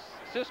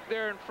 Sisk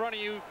there in front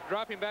of you,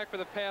 dropping back for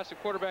the pass. The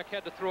quarterback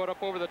had to throw it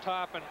up over the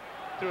top and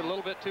threw it a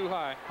little bit too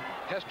high.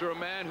 Hester, a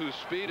man whose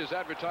speed is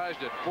advertised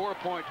at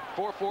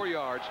 4.44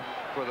 yards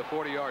for the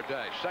 40-yard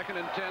dash.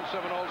 2nd and 10,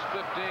 Seminoles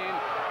 15.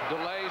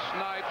 Delay,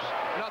 Snipes,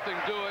 nothing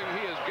doing.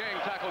 He is gang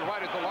tackled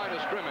right at the line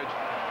of scrimmage.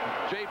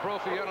 Jay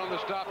Brophy in on the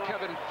stop.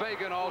 Kevin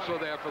Fagan also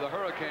there for the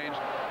Hurricanes.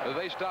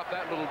 They stop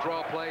that little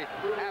draw play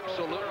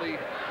absolutely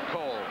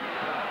cold.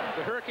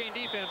 The Hurricane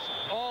defense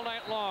all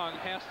night long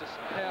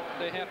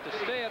they have to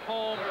stay at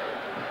home,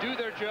 do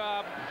their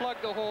job, plug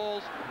the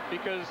holes,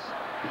 because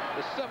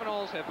the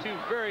Seminoles have two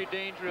very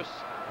dangerous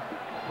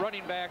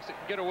running backs that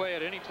can get away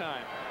at any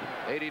time.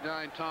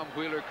 89, Tom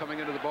Wheeler coming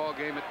into the ball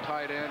game at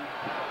tight end.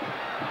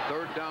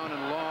 3rd down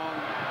and long.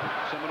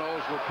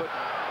 Seminoles will put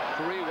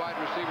 3 wide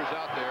receivers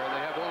out there.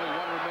 They have only 1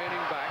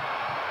 remaining back.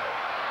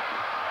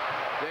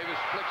 Davis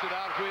flicks it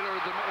out. Wheeler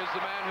is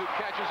the man who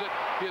catches it.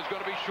 He is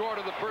going to be short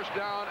of the first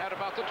down at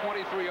about the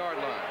 23-yard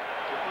line.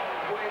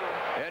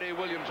 Eddie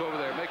Williams over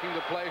there making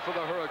the play for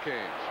the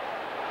Hurricanes.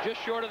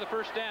 Just short of the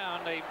first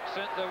down. They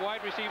sent the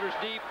wide receivers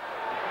deep,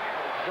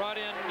 brought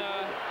in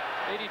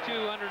 82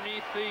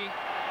 underneath the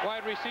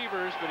wide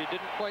receivers, but he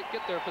didn't quite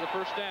get there for the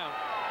first down.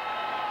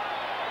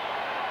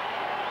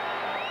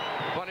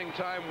 Punting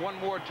time one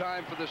more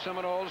time for the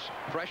Seminoles.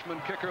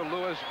 Freshman kicker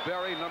Lewis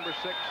Berry, number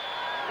 6,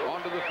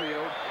 onto the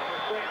field.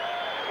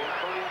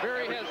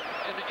 Berry has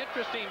an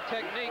interesting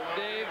technique,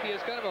 Dave. He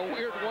has kind of a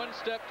weird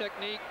one-step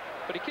technique,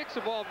 but he kicks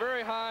the ball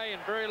very high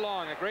and very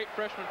long. A great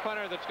freshman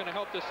punter that's going to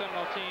help this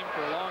Seminole team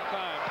for a long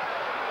time.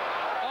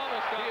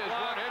 Almost got He is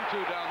run into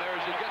down there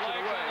as he gets it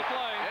away.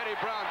 Eddie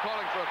Brown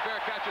calling for a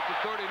fair catch at the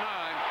 39,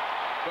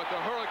 but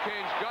the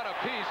Hurricanes got a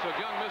piece of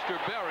young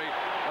Mr. Berry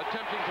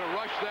attempting to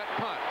rush that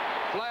punt.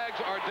 Flags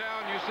are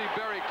down. You see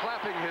Berry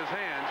clapping his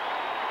hands.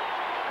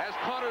 As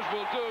punters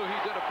will do, he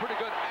did a pretty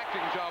good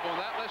acting job on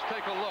that. Let's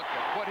take a look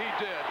at what he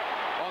did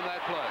on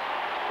that play.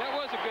 That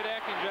was a good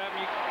acting job,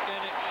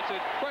 and it's a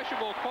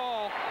questionable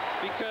call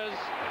because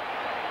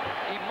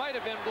he might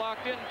have been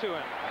blocked into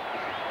him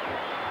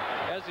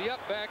as the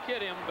up back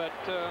hit him, but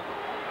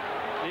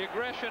the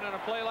aggression on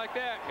a play like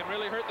that can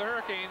really hurt the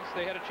Hurricanes.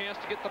 They had a chance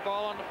to get the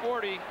ball on the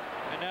 40,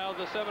 and now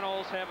the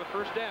Seminoles have a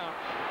first down.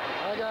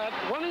 I got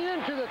running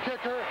into the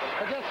kicker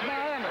against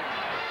Miami.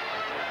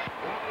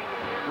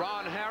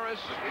 Ron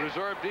Harris,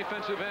 reserve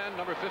defensive end,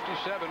 number 57,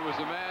 was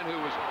the man who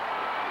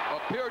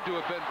appeared to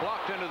have been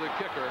blocked into the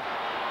kicker.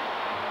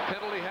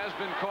 Penalty has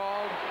been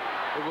called.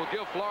 It will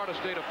give Florida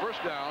State a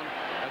first down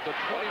at the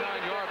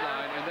 29-yard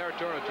line in their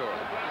territory.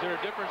 Is there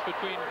a difference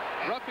between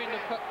roughing the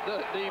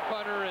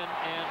punter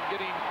and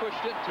getting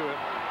pushed into it?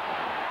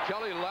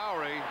 Kelly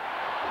Lowry,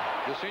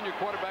 the senior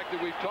quarterback that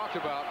we've talked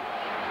about,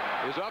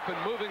 is up and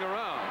moving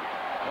around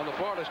on the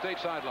Florida State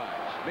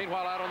sidelines.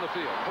 Meanwhile, out on the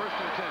field, 1st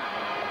and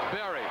 10.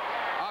 Berry,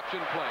 option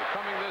play,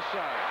 coming this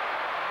side.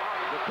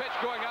 The pitch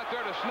going out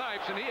there to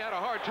Snipes, and he had a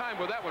hard time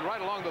with that one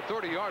right along the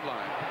 30-yard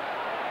line.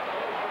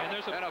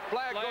 And a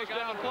flag goes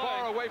down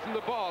far away from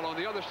the ball on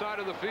the other side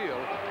of the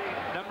field.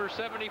 Number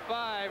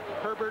 75,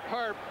 Herbert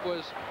Harp,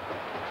 was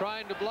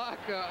trying to block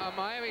a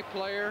Miami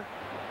player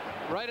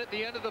right at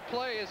the end of the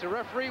play as the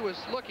referee was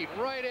looking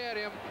right at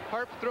him.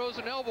 Harp throws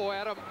an elbow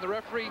at him. The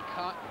referee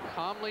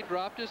calmly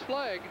dropped his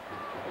flag.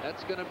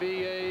 That's going to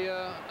be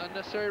a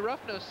unnecessary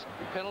roughness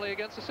penalty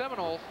against the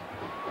Seminoles.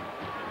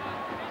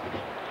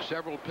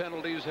 Several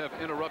penalties have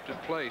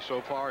interrupted play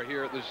so far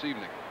here this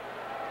evening.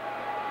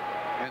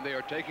 And they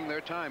are taking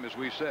their time, as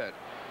we said,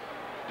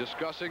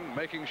 discussing,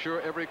 making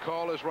sure every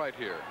call is right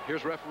here.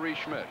 Here's referee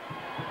Schmidt.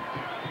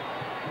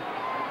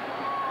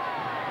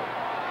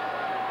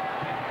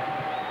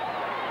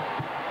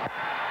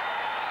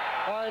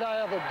 All right, I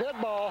have a dead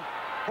ball,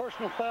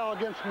 personal foul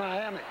against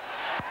Miami.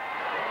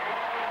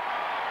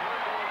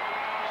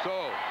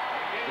 So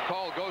the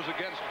call goes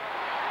against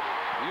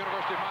the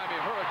University of Miami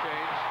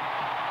Hurricanes,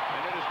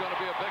 and it is going to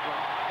be a big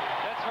one.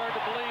 That's hard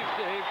to believe,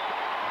 Dave.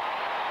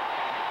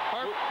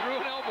 Harp threw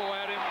an elbow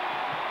at him.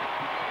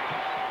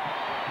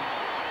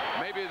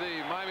 Maybe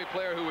the Miami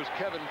player, who was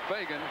Kevin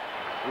Fagan,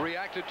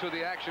 reacted to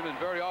the action, and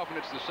very often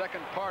it's the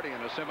second party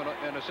in a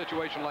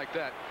situation like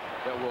that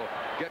that will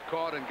get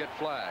caught and get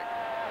flagged.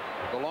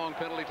 The long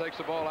penalty takes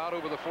the ball out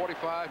over the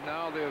 45.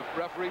 Now the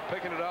referee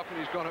picking it up, and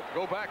he's going to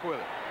go back with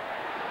it.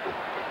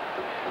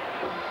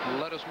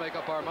 Let us make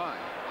up our mind.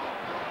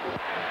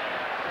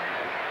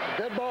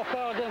 Dead ball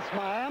foul against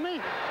Miami.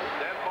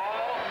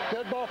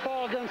 Dead ball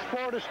foul against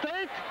Florida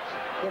State.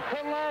 They're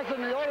penalized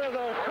in the order of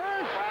their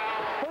occurrence.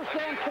 1st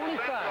down,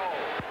 25.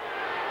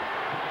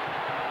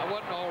 I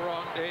wasn't all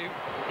wrong, Dave.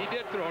 He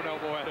did throw an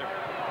elbow at him.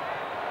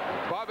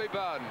 Bobby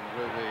Bowden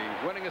with the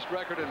winningest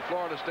record in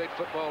Florida State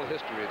football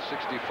history at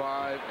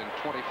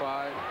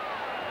 65-25.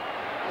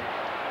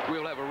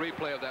 We'll have a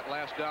replay of that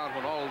last down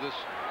when all of this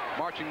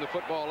marching the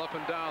football up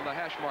and down the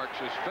hash marks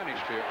is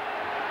finished here.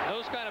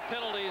 Those kind of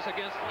penalties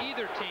against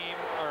either team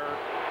are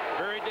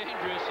very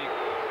dangerous. You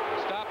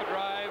stop a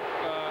drive.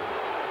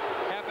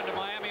 Happened to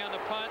Miami on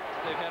the punt.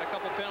 They've had a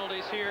couple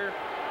penalties here.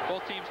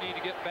 Both teams need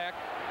to get back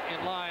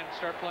in line and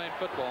start playing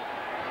football.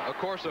 Of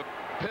course, a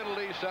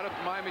penalty set up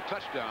the Miami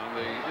touchdown.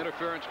 The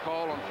interference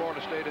call on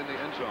Florida State in the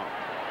end zone.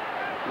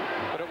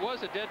 But it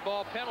was a dead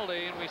ball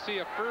penalty, and we see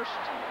a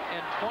 1st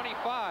and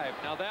 25.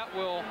 Now that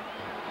will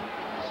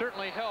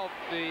certainly help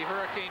the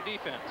Hurricane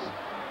defense.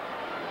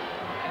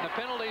 And the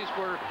penalties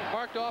were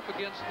marked off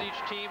against each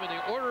team in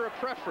the order of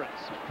preference.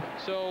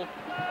 So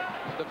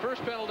the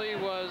first penalty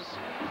was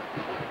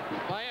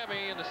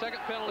Miami, and the second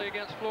penalty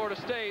against Florida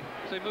State.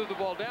 So they moved the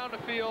ball down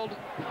the field.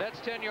 That's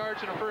 10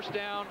 yards and a 1st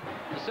down.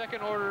 The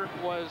second order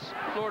was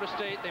Florida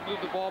State. They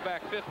moved the ball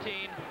back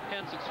 15.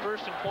 Hence, it's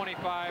 1st and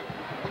 25.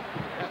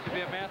 You have to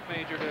be a math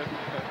major to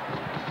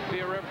be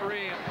a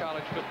referee in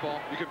college football.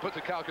 You can put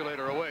the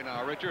calculator away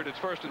now, Richard. It's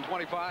 1st and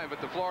 25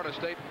 at the Florida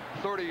State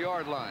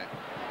 30-yard line.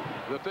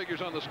 The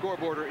figures on the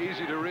scoreboard are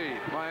easy to read.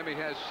 Miami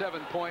has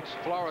 7 points.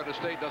 Florida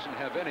State doesn't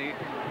have any.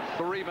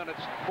 3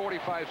 minutes,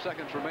 45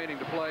 seconds remaining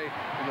to play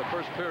in the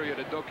first period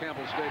at Doak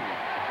Campbell Stadium.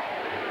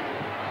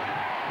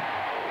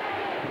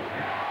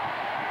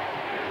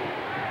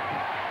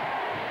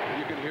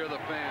 You can hear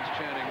the fans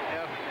chanting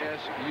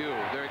FSU.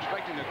 They're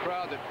expecting a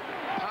crowd that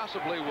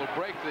possibly will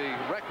break the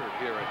record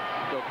here at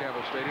Doak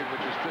Campbell Stadium,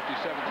 which is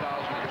 57,000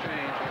 and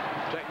change.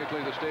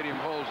 Technically, the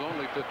stadium holds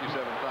only 57,000.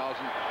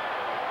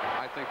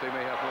 I think they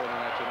may have more than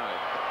that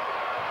tonight.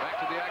 Back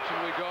to the action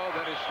we go.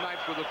 That is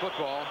Snipes with the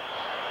football.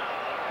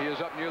 He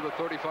is up near the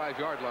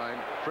 35-yard line.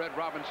 Fred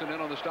Robinson in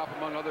on the stop,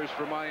 among others,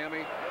 for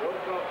Miami.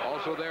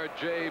 Also there,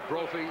 Jay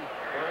Brophy.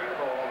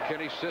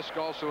 Kenny Sisk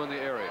also in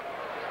the area.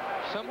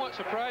 Somewhat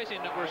surprising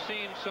that we're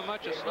seeing so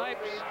much of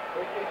Snipes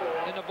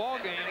in the ball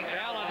game.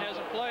 Allen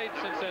hasn't played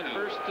since that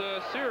first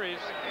series.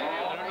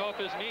 I don't know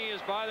if his knee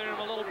is bothering him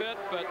a little bit,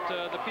 but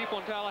the people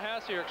in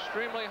Tallahassee are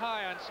extremely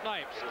high on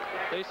Snipes.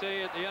 They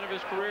say at the end of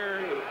his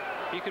career,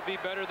 he could be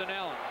better than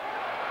Allen.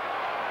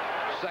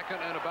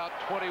 2nd and about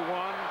 21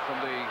 from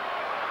the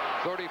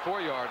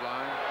 34-yard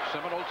line,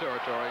 Seminole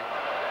territory.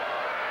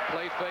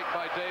 Play fake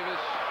by Davis,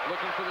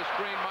 looking for the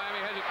screen.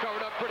 Miami has it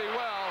covered up pretty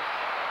well.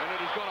 And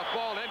it is going to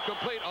fall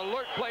incomplete.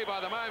 Alert play by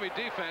the Miami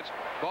defense.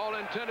 Ball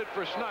intended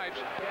for Snipes.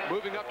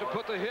 Moving up to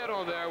put the hit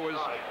on there was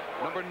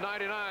number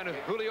 99,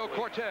 Julio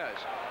Cortez,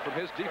 from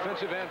his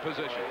defensive end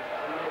position.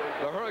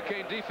 The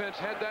Hurricane defense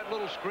had that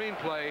little screen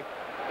play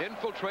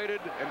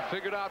infiltrated and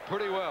figured out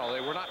pretty well.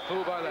 They were not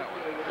fooled by that one.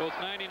 Both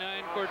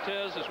 99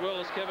 Cortez as well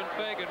as Kevin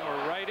Fagan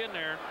were right in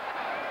there.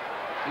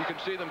 You can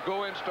see them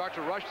go in, start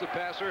to rush the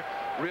passer,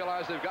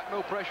 realize they've got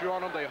no pressure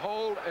on them. They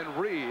hold and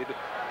read.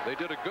 They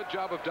did a good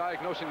job of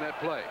diagnosing that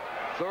play.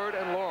 3rd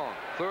and long,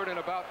 3rd and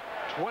about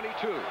 22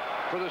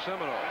 for the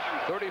Seminoles.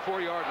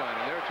 34-yard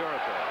line in their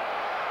territory.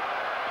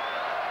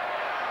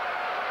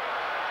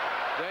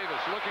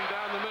 Davis looking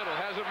down the middle,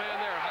 has a man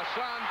there.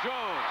 Hassan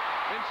Jones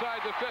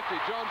inside the 50.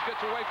 Jones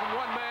gets away from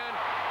one man.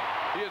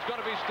 He is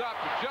going to be stopped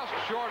just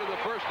short of the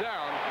first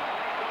down.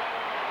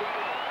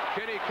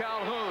 Kenny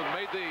Calhoun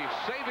made the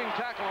saving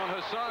tackle on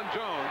Hassan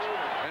Jones.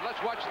 And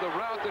let's watch the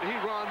route that he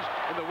runs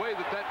and the way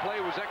that that play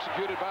was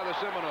executed by the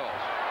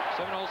Seminoles.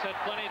 Seminoles had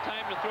plenty of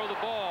time to throw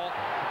the ball.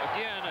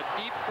 Again, a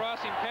deep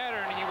crossing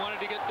pattern. He wanted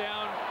to get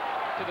down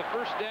to the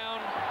first down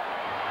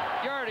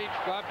yardage.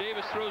 Bob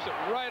Davis throws it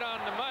right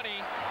on the money.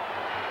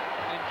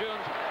 And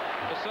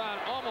Hassan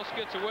almost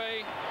gets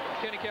away.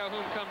 Kenny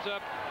Calhoun comes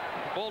up,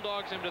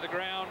 bulldogs him to the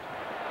ground.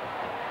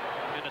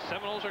 And the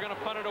Seminoles are going to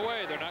punt it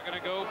away. They're not going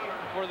to go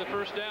for the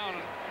first down.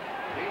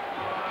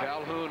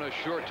 Calhoun, a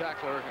sure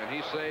tackler, and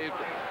he saved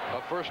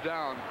a first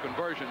down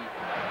conversion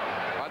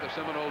by the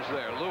Seminoles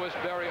there. Lewis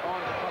Berry on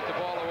to punt the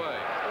ball away.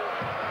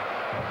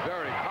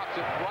 Berry pops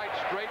it right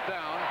straight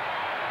down.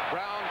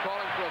 Brown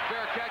calling for a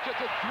fair catch at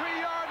the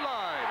 3-yard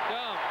line.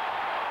 Dumb.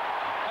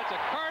 That's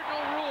a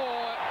cardinal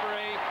rule for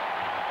a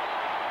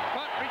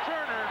punt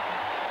returner.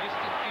 You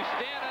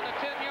stand on the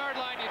 10-yard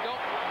line. You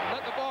don't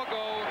let the ball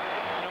go.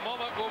 In a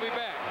moment, we'll be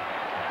back.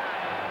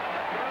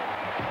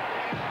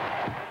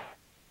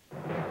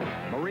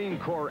 Marine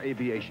Corps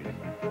Aviation.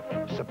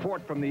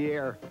 Support from the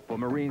air for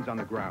Marines on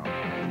the ground.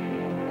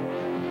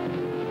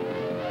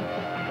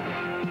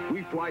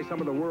 We fly some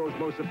of the world's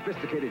most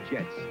sophisticated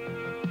jets.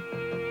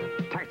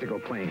 Tactical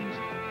planes,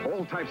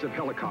 all types of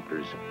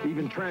helicopters,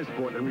 even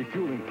transport and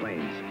refueling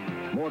planes.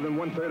 More than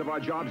 1/3 of our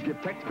jobs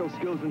give technical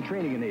skills and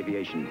training in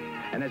aviation.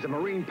 And as a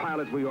Marine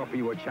pilot, we offer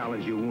you a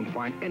challenge you won't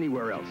find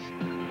anywhere else.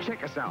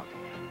 Check us out.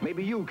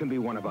 Maybe you can be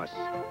one of us.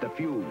 The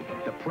few,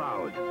 the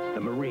proud,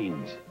 the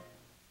Marines.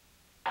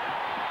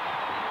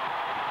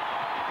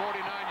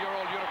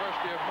 49-year-old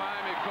University of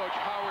Miami coach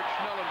Howard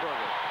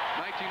Schnellenberger,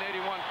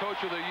 1981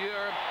 Coach of the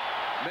Year.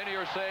 Many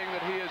are saying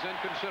that he is in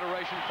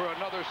consideration for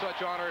another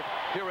such honor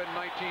here in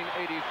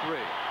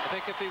 1983. I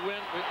think if the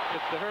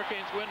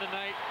Hurricanes win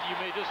tonight, you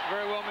may just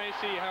very well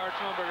see Howard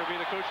Schnellenberger be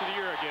the Coach of the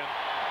Year again.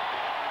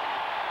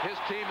 His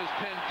team is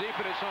pinned deep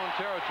in its own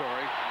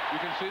territory.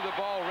 You can see the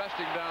ball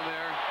resting down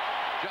there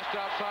just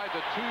outside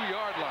the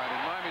 2-yard line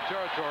in Miami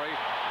territory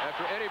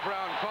after Eddie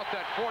Brown caught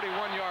that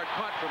 41-yard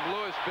punt from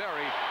Lewis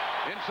Berry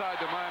inside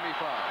the Miami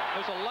 5.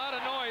 There's a lot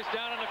of noise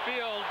down in the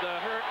field.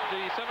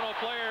 The Seminole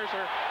players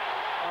are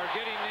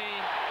getting the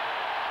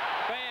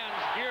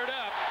fans geared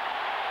up.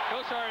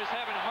 Kosar is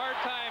having a hard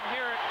time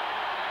here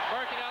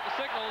barking out the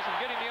signals and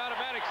getting the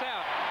automatics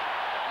out.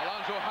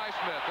 Alonzo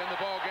Highsmith in the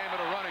ball game at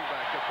a running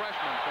back, the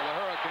freshman for the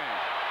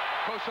Hurricanes.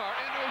 Kosar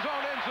into his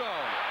own end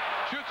zone.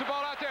 Shoots the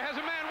ball out there, has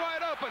a man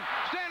wide open.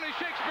 Stanley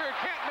Shakespeare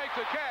can't make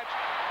the catch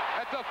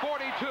at the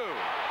 42.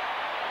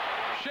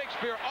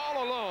 Shakespeare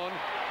all alone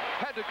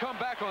had to come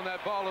back on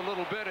that ball a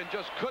little bit and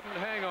just couldn't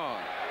hang on.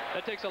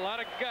 That takes a lot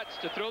of guts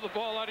to throw the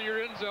ball out of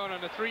your end zone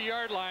on the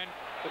 3-yard line.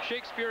 But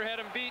Shakespeare had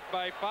him beat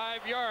by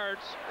 5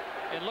 yards.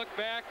 And look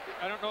back,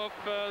 I don't know if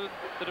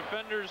the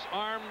defender's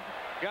arm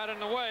got in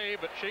the way,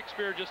 but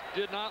Shakespeare just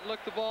did not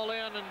look the ball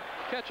in and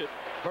catch it.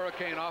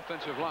 Hurricane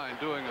offensive line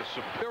doing a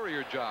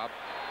superior job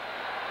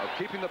of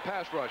keeping the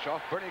pass rush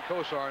off Bernie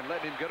Kosar and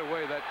letting him get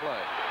away that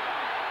play.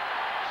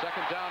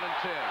 2nd down and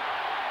 10.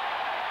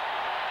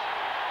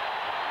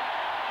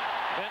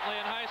 Bentley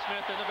and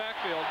Highsmith in the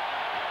backfield.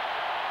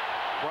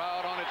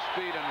 Crowd on its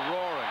feet and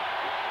roaring.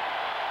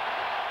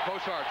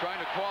 Kosar trying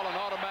to call an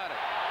automatic.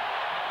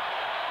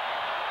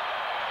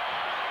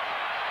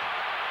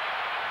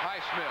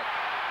 Highsmith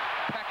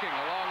pecking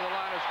along the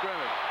line of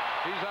scrimmage.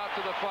 He's out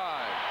to the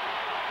 5.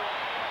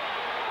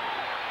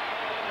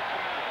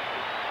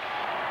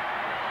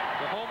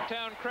 The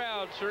hometown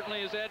crowd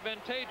certainly is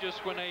advantageous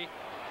when they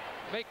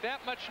make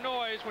that much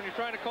noise when you're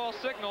trying to call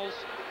signals.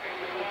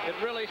 It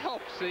really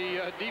helps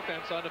the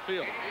defense on the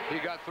field. He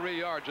got 3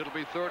 yards. It'll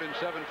be 3rd and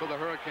 7 for the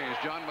Hurricanes.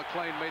 John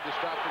McClain made the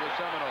stop for the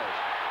Seminoles.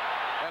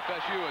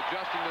 FSU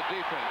adjusting the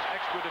defense.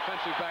 Extra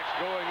defensive backs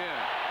going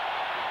in.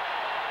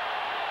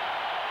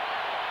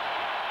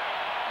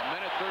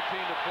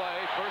 1:13 to play,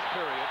 first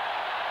period.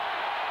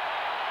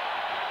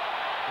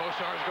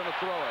 Kosar's going to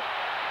throw it.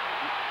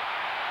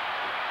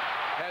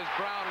 Has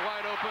Brown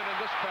wide open, and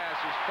this pass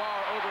is far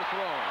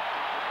overthrown.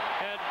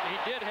 He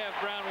did have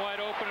Brown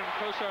wide open, and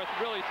Kosar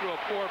really threw a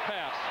poor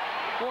pass.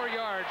 4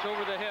 yards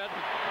over the head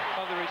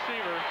of the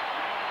receiver.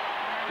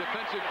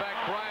 Defensive back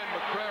Brian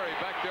McCrary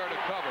back there to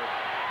cover.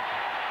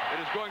 It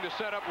is going to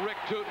set up Rick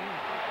Tootin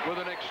with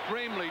an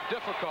extremely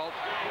difficult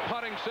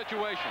punting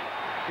situation.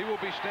 He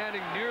will be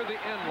standing near the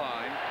end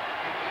line.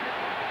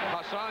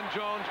 Hassan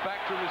Jones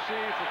back to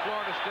receive for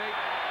Florida State.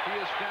 He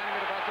is standing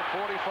at about the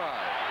 45.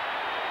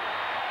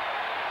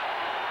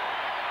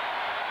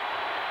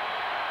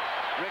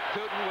 Rick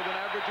Tootin with an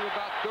average of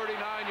about 39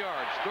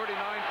 yards,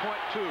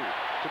 39.2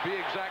 to be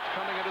exact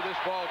coming into this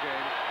ball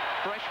game.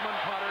 Freshman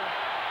punter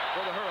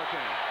for the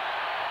Hurricanes.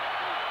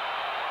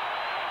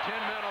 10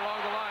 men along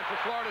the line for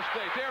Florida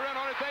State. They're in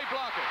on it. They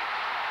block it.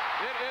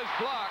 It is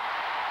blocked.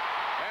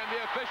 And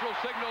the official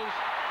signals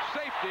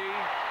safety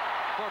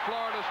for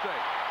Florida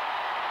State.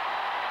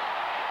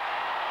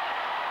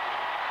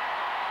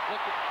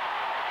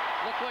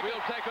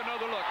 We'll take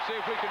another look, see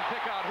if we can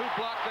pick out who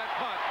blocked that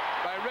punt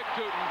by Rick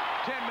Tootin.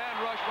 10-man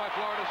rush by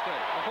Florida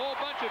State. A whole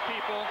bunch of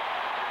people.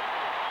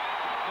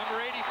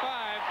 Number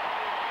 85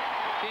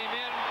 came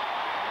in.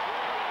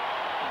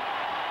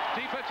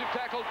 Defensive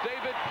tackle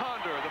David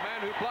Ponder, the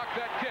man who blocked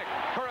that kick.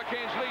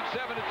 Hurricanes lead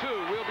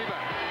 7-2. We'll be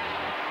back.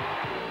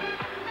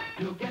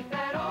 You'll get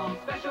that old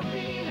special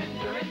feeling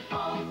during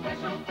old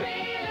special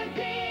feeling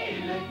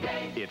dealing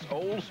days. It's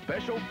Old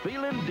Special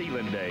Feelin'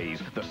 Dealin'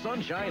 Days. The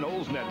Sunshine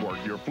Olds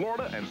Network, your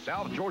Florida and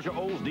South Georgia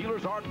Olds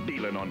dealers are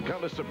dealing on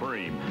Cutlass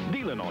Supreme,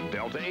 dealing on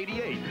Delta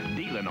 88,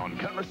 dealing on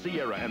Cutlass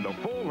Sierra, and the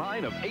full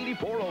line of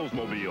 84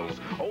 Oldsmobiles.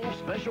 Old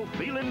Special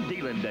Feelin'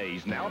 Dealin'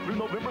 Days, now through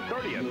November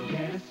 30th. You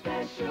get a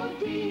special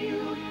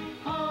deal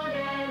on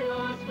an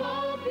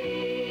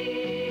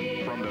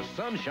Oldsmobile. From the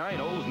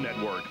Sunshine Olds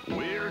Network,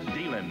 we're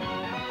dealing.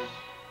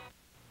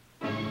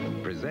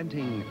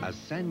 Presenting a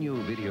Sanyo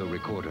video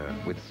recorder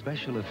with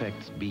special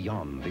effects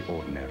beyond the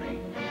ordinary.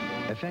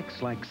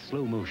 Effects like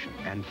slow motion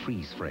and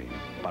freeze frame,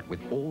 but with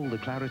all the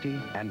clarity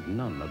and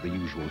none of the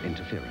usual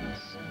interference.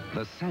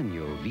 The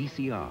Sanyo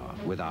VCR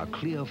with our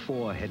clear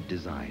 4-head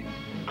design.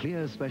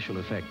 Clear special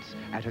effects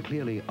at a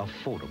clearly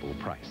affordable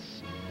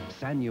price.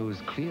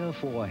 Sanyo's clear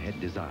 4-head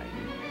design.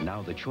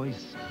 Now the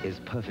choice is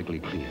perfectly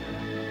clear.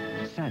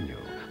 Sanyo,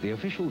 the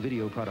official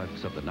video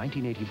products of the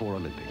 1984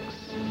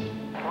 Olympics.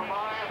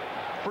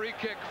 Free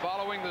kick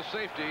following the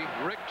safety.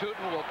 Rick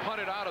Tootin will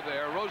punt it out of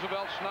there.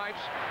 Roosevelt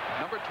Snipes,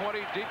 number 20,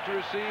 deep to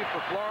receive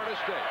for Florida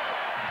State.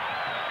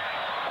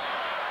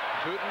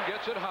 Tootin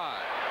gets it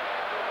high.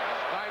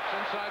 Snipes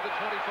inside the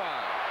 25.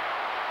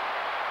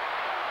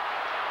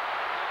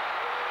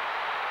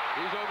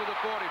 He's over the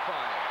 45.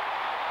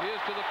 He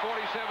is to the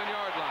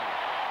 47-yard line.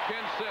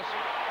 Ken Sisk,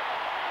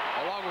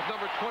 along with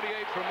number 28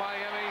 from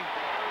Miami,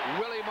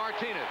 Willie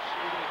Martinez,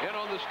 in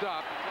on the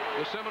stop.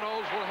 The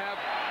Seminoles will have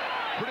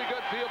pretty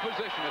good field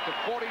position at the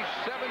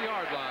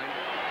 47-yard line.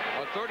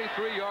 A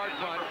 33-yard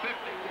punt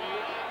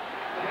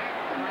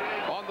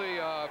on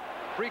the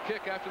free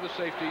kick after the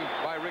safety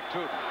by Rick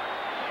Tootin.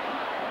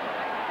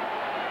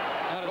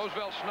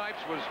 Roosevelt Snipes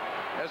was,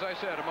 as I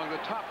said, among the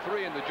top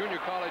 3 in the junior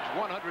college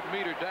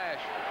 100-meter dash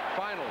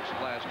finals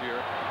last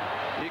year.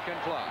 He can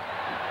fly.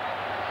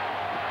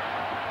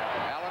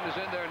 Allen is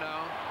in there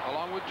now,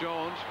 along with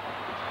Jones.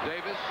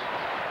 Davis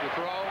to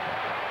throw.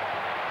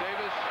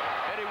 Davis,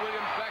 Eddie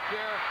Williams back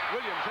there.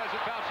 Williams has it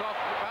bounce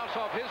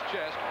off his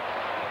chest.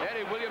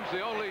 Eddie Williams,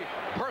 the only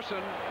person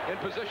in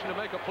position to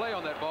make a play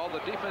on that ball. The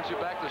defensive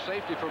back, the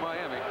safety for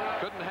Miami,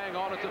 couldn't hang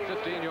on at the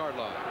 15-yard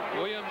line.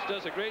 Williams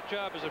does a great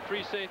job as a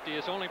free safety.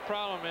 His only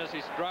problem is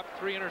he's dropped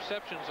 3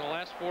 interceptions in the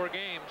last 4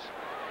 games.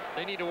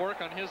 They need to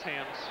work on his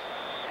hands.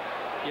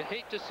 You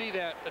hate to see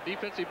that, a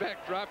defensive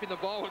back dropping the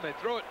ball when they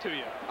throw it to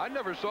you. I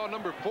never saw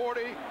number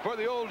 40 for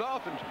the old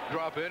Dolphins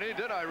drop any,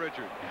 did I,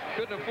 Richard?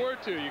 Couldn't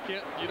afford to.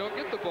 You don't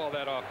get the ball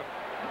that often.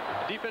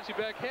 The defensive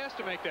back has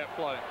to make that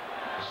play.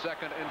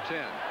 2nd and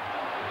 10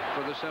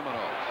 for the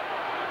Seminoles.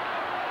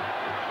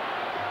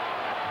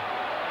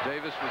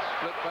 Davis with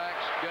split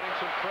backs, getting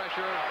some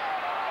pressure,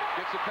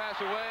 gets the pass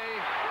away,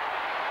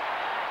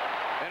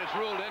 and it's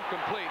ruled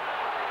incomplete.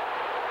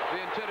 The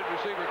intended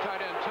receiver,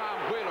 tight end Tom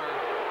Wheeler,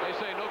 they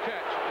say no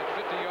catch at the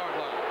 50-yard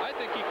line. I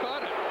think he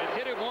caught it.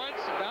 It hit him once,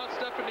 bounced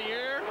up in the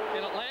air,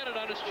 and it landed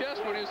on his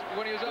chest when he was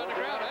on the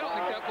ground. I don't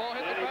think that ball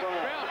hit the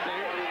ground,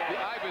 Dave. The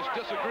Ibis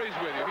disagrees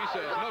with you. He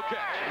says no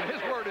catch. And his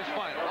word is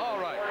final.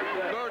 All right.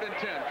 3rd and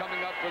 10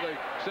 coming up for the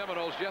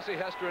Seminoles. Jesse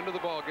Hester into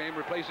the ball game,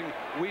 replacing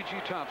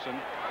Ouija Thompson.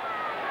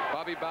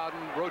 Bobby Bowden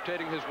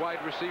rotating his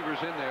wide receivers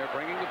in there,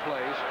 bringing the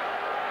plays.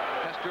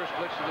 Hester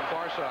splits to the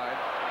far side.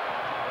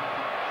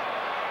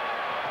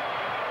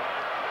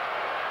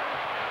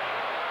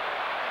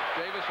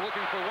 Davis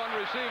looking for one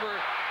receiver.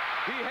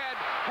 He had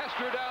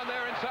Hester down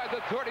there inside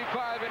the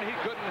 35, and he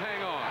couldn't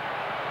hang on.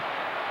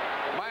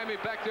 Miami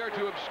back there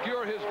to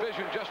obscure his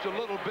vision just a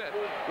little bit.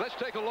 Let's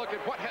take a look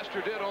at what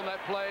Hester did on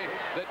that play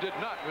that did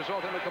not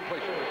result in a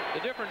completion. The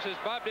difference is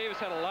Bob Davis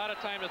had a lot of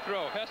time to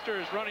throw. Hester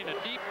is running a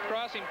deep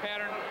crossing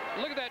pattern.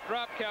 Look at that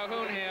drop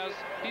Calhoun has.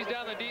 He's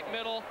down the deep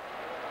middle.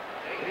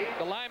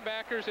 The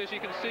linebackers, as you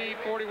can see,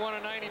 41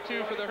 and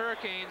 92 for the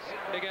Hurricanes.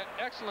 They got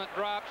excellent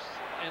drops,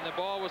 and the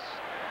ball was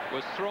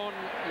thrown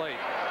late.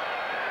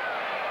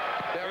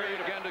 Derry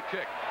again to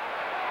kick.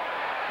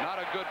 Not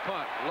a good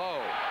punt.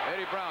 Low.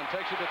 Eddie Brown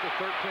takes it at the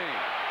 13.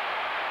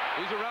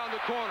 He's around the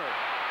corner.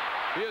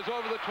 He is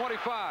over the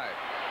 25.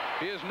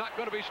 He is not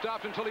going to be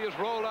stopped until he is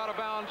rolled out of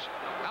bounds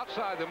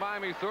outside the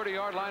Miami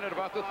 30-yard line at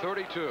about the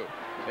 32.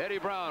 Eddie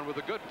Brown with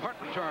a good punt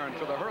return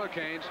for the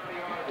Hurricanes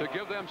to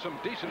give them some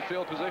decent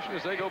field position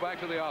as they go back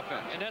to the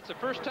offense. And that's the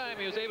first time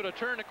he was able to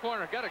turn the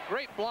corner. Got a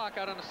great block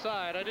out on the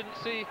side. I didn't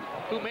see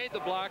who made the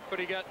block, but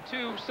he got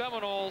 2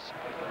 Seminoles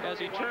as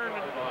he turned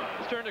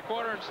the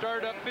corner and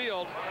started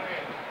upfield.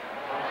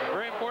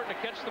 Very important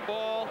to catch the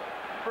ball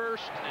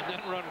first and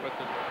then run with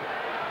it.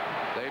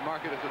 They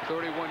mark it at the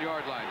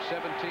 31-yard line.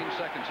 17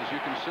 seconds, as you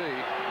can see,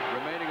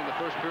 remaining in the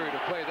first period of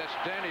play. That's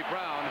Danny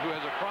Brown, who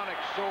has a chronic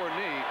sore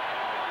knee,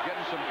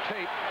 getting some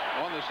tape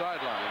on the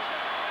sidelines.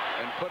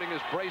 and putting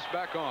his brace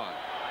back on.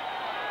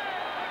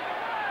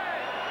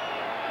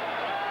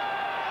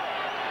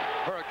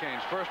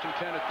 Hurricanes first and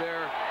 10 at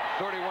their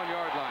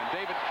 31-yard line.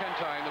 David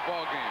Kentai in the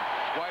ball game.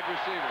 Wide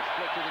receiver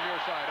split to the near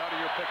side, out of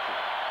your picture.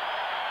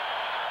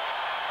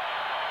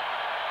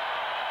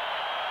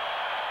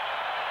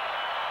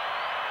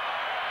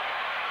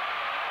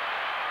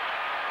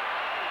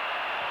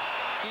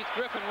 Keith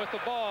Griffin with the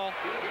ball.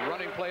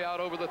 Running play out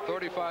over the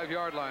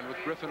 35-yard line with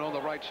Griffin on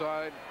the right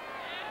side.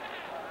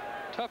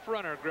 Tough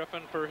runner,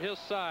 Griffin, for his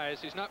size.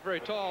 He's not very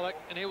tall. That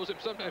enables him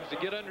sometimes to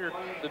get under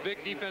the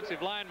big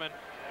defensive lineman,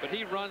 but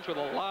he runs with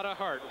a lot of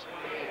heart.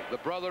 The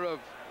brother of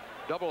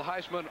double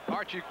Heisman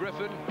Archie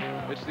Griffin.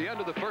 It's the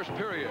end of the first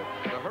period.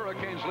 The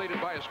Hurricanes lead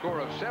it by a score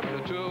of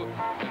 7-2,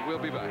 and we'll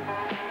be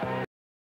back.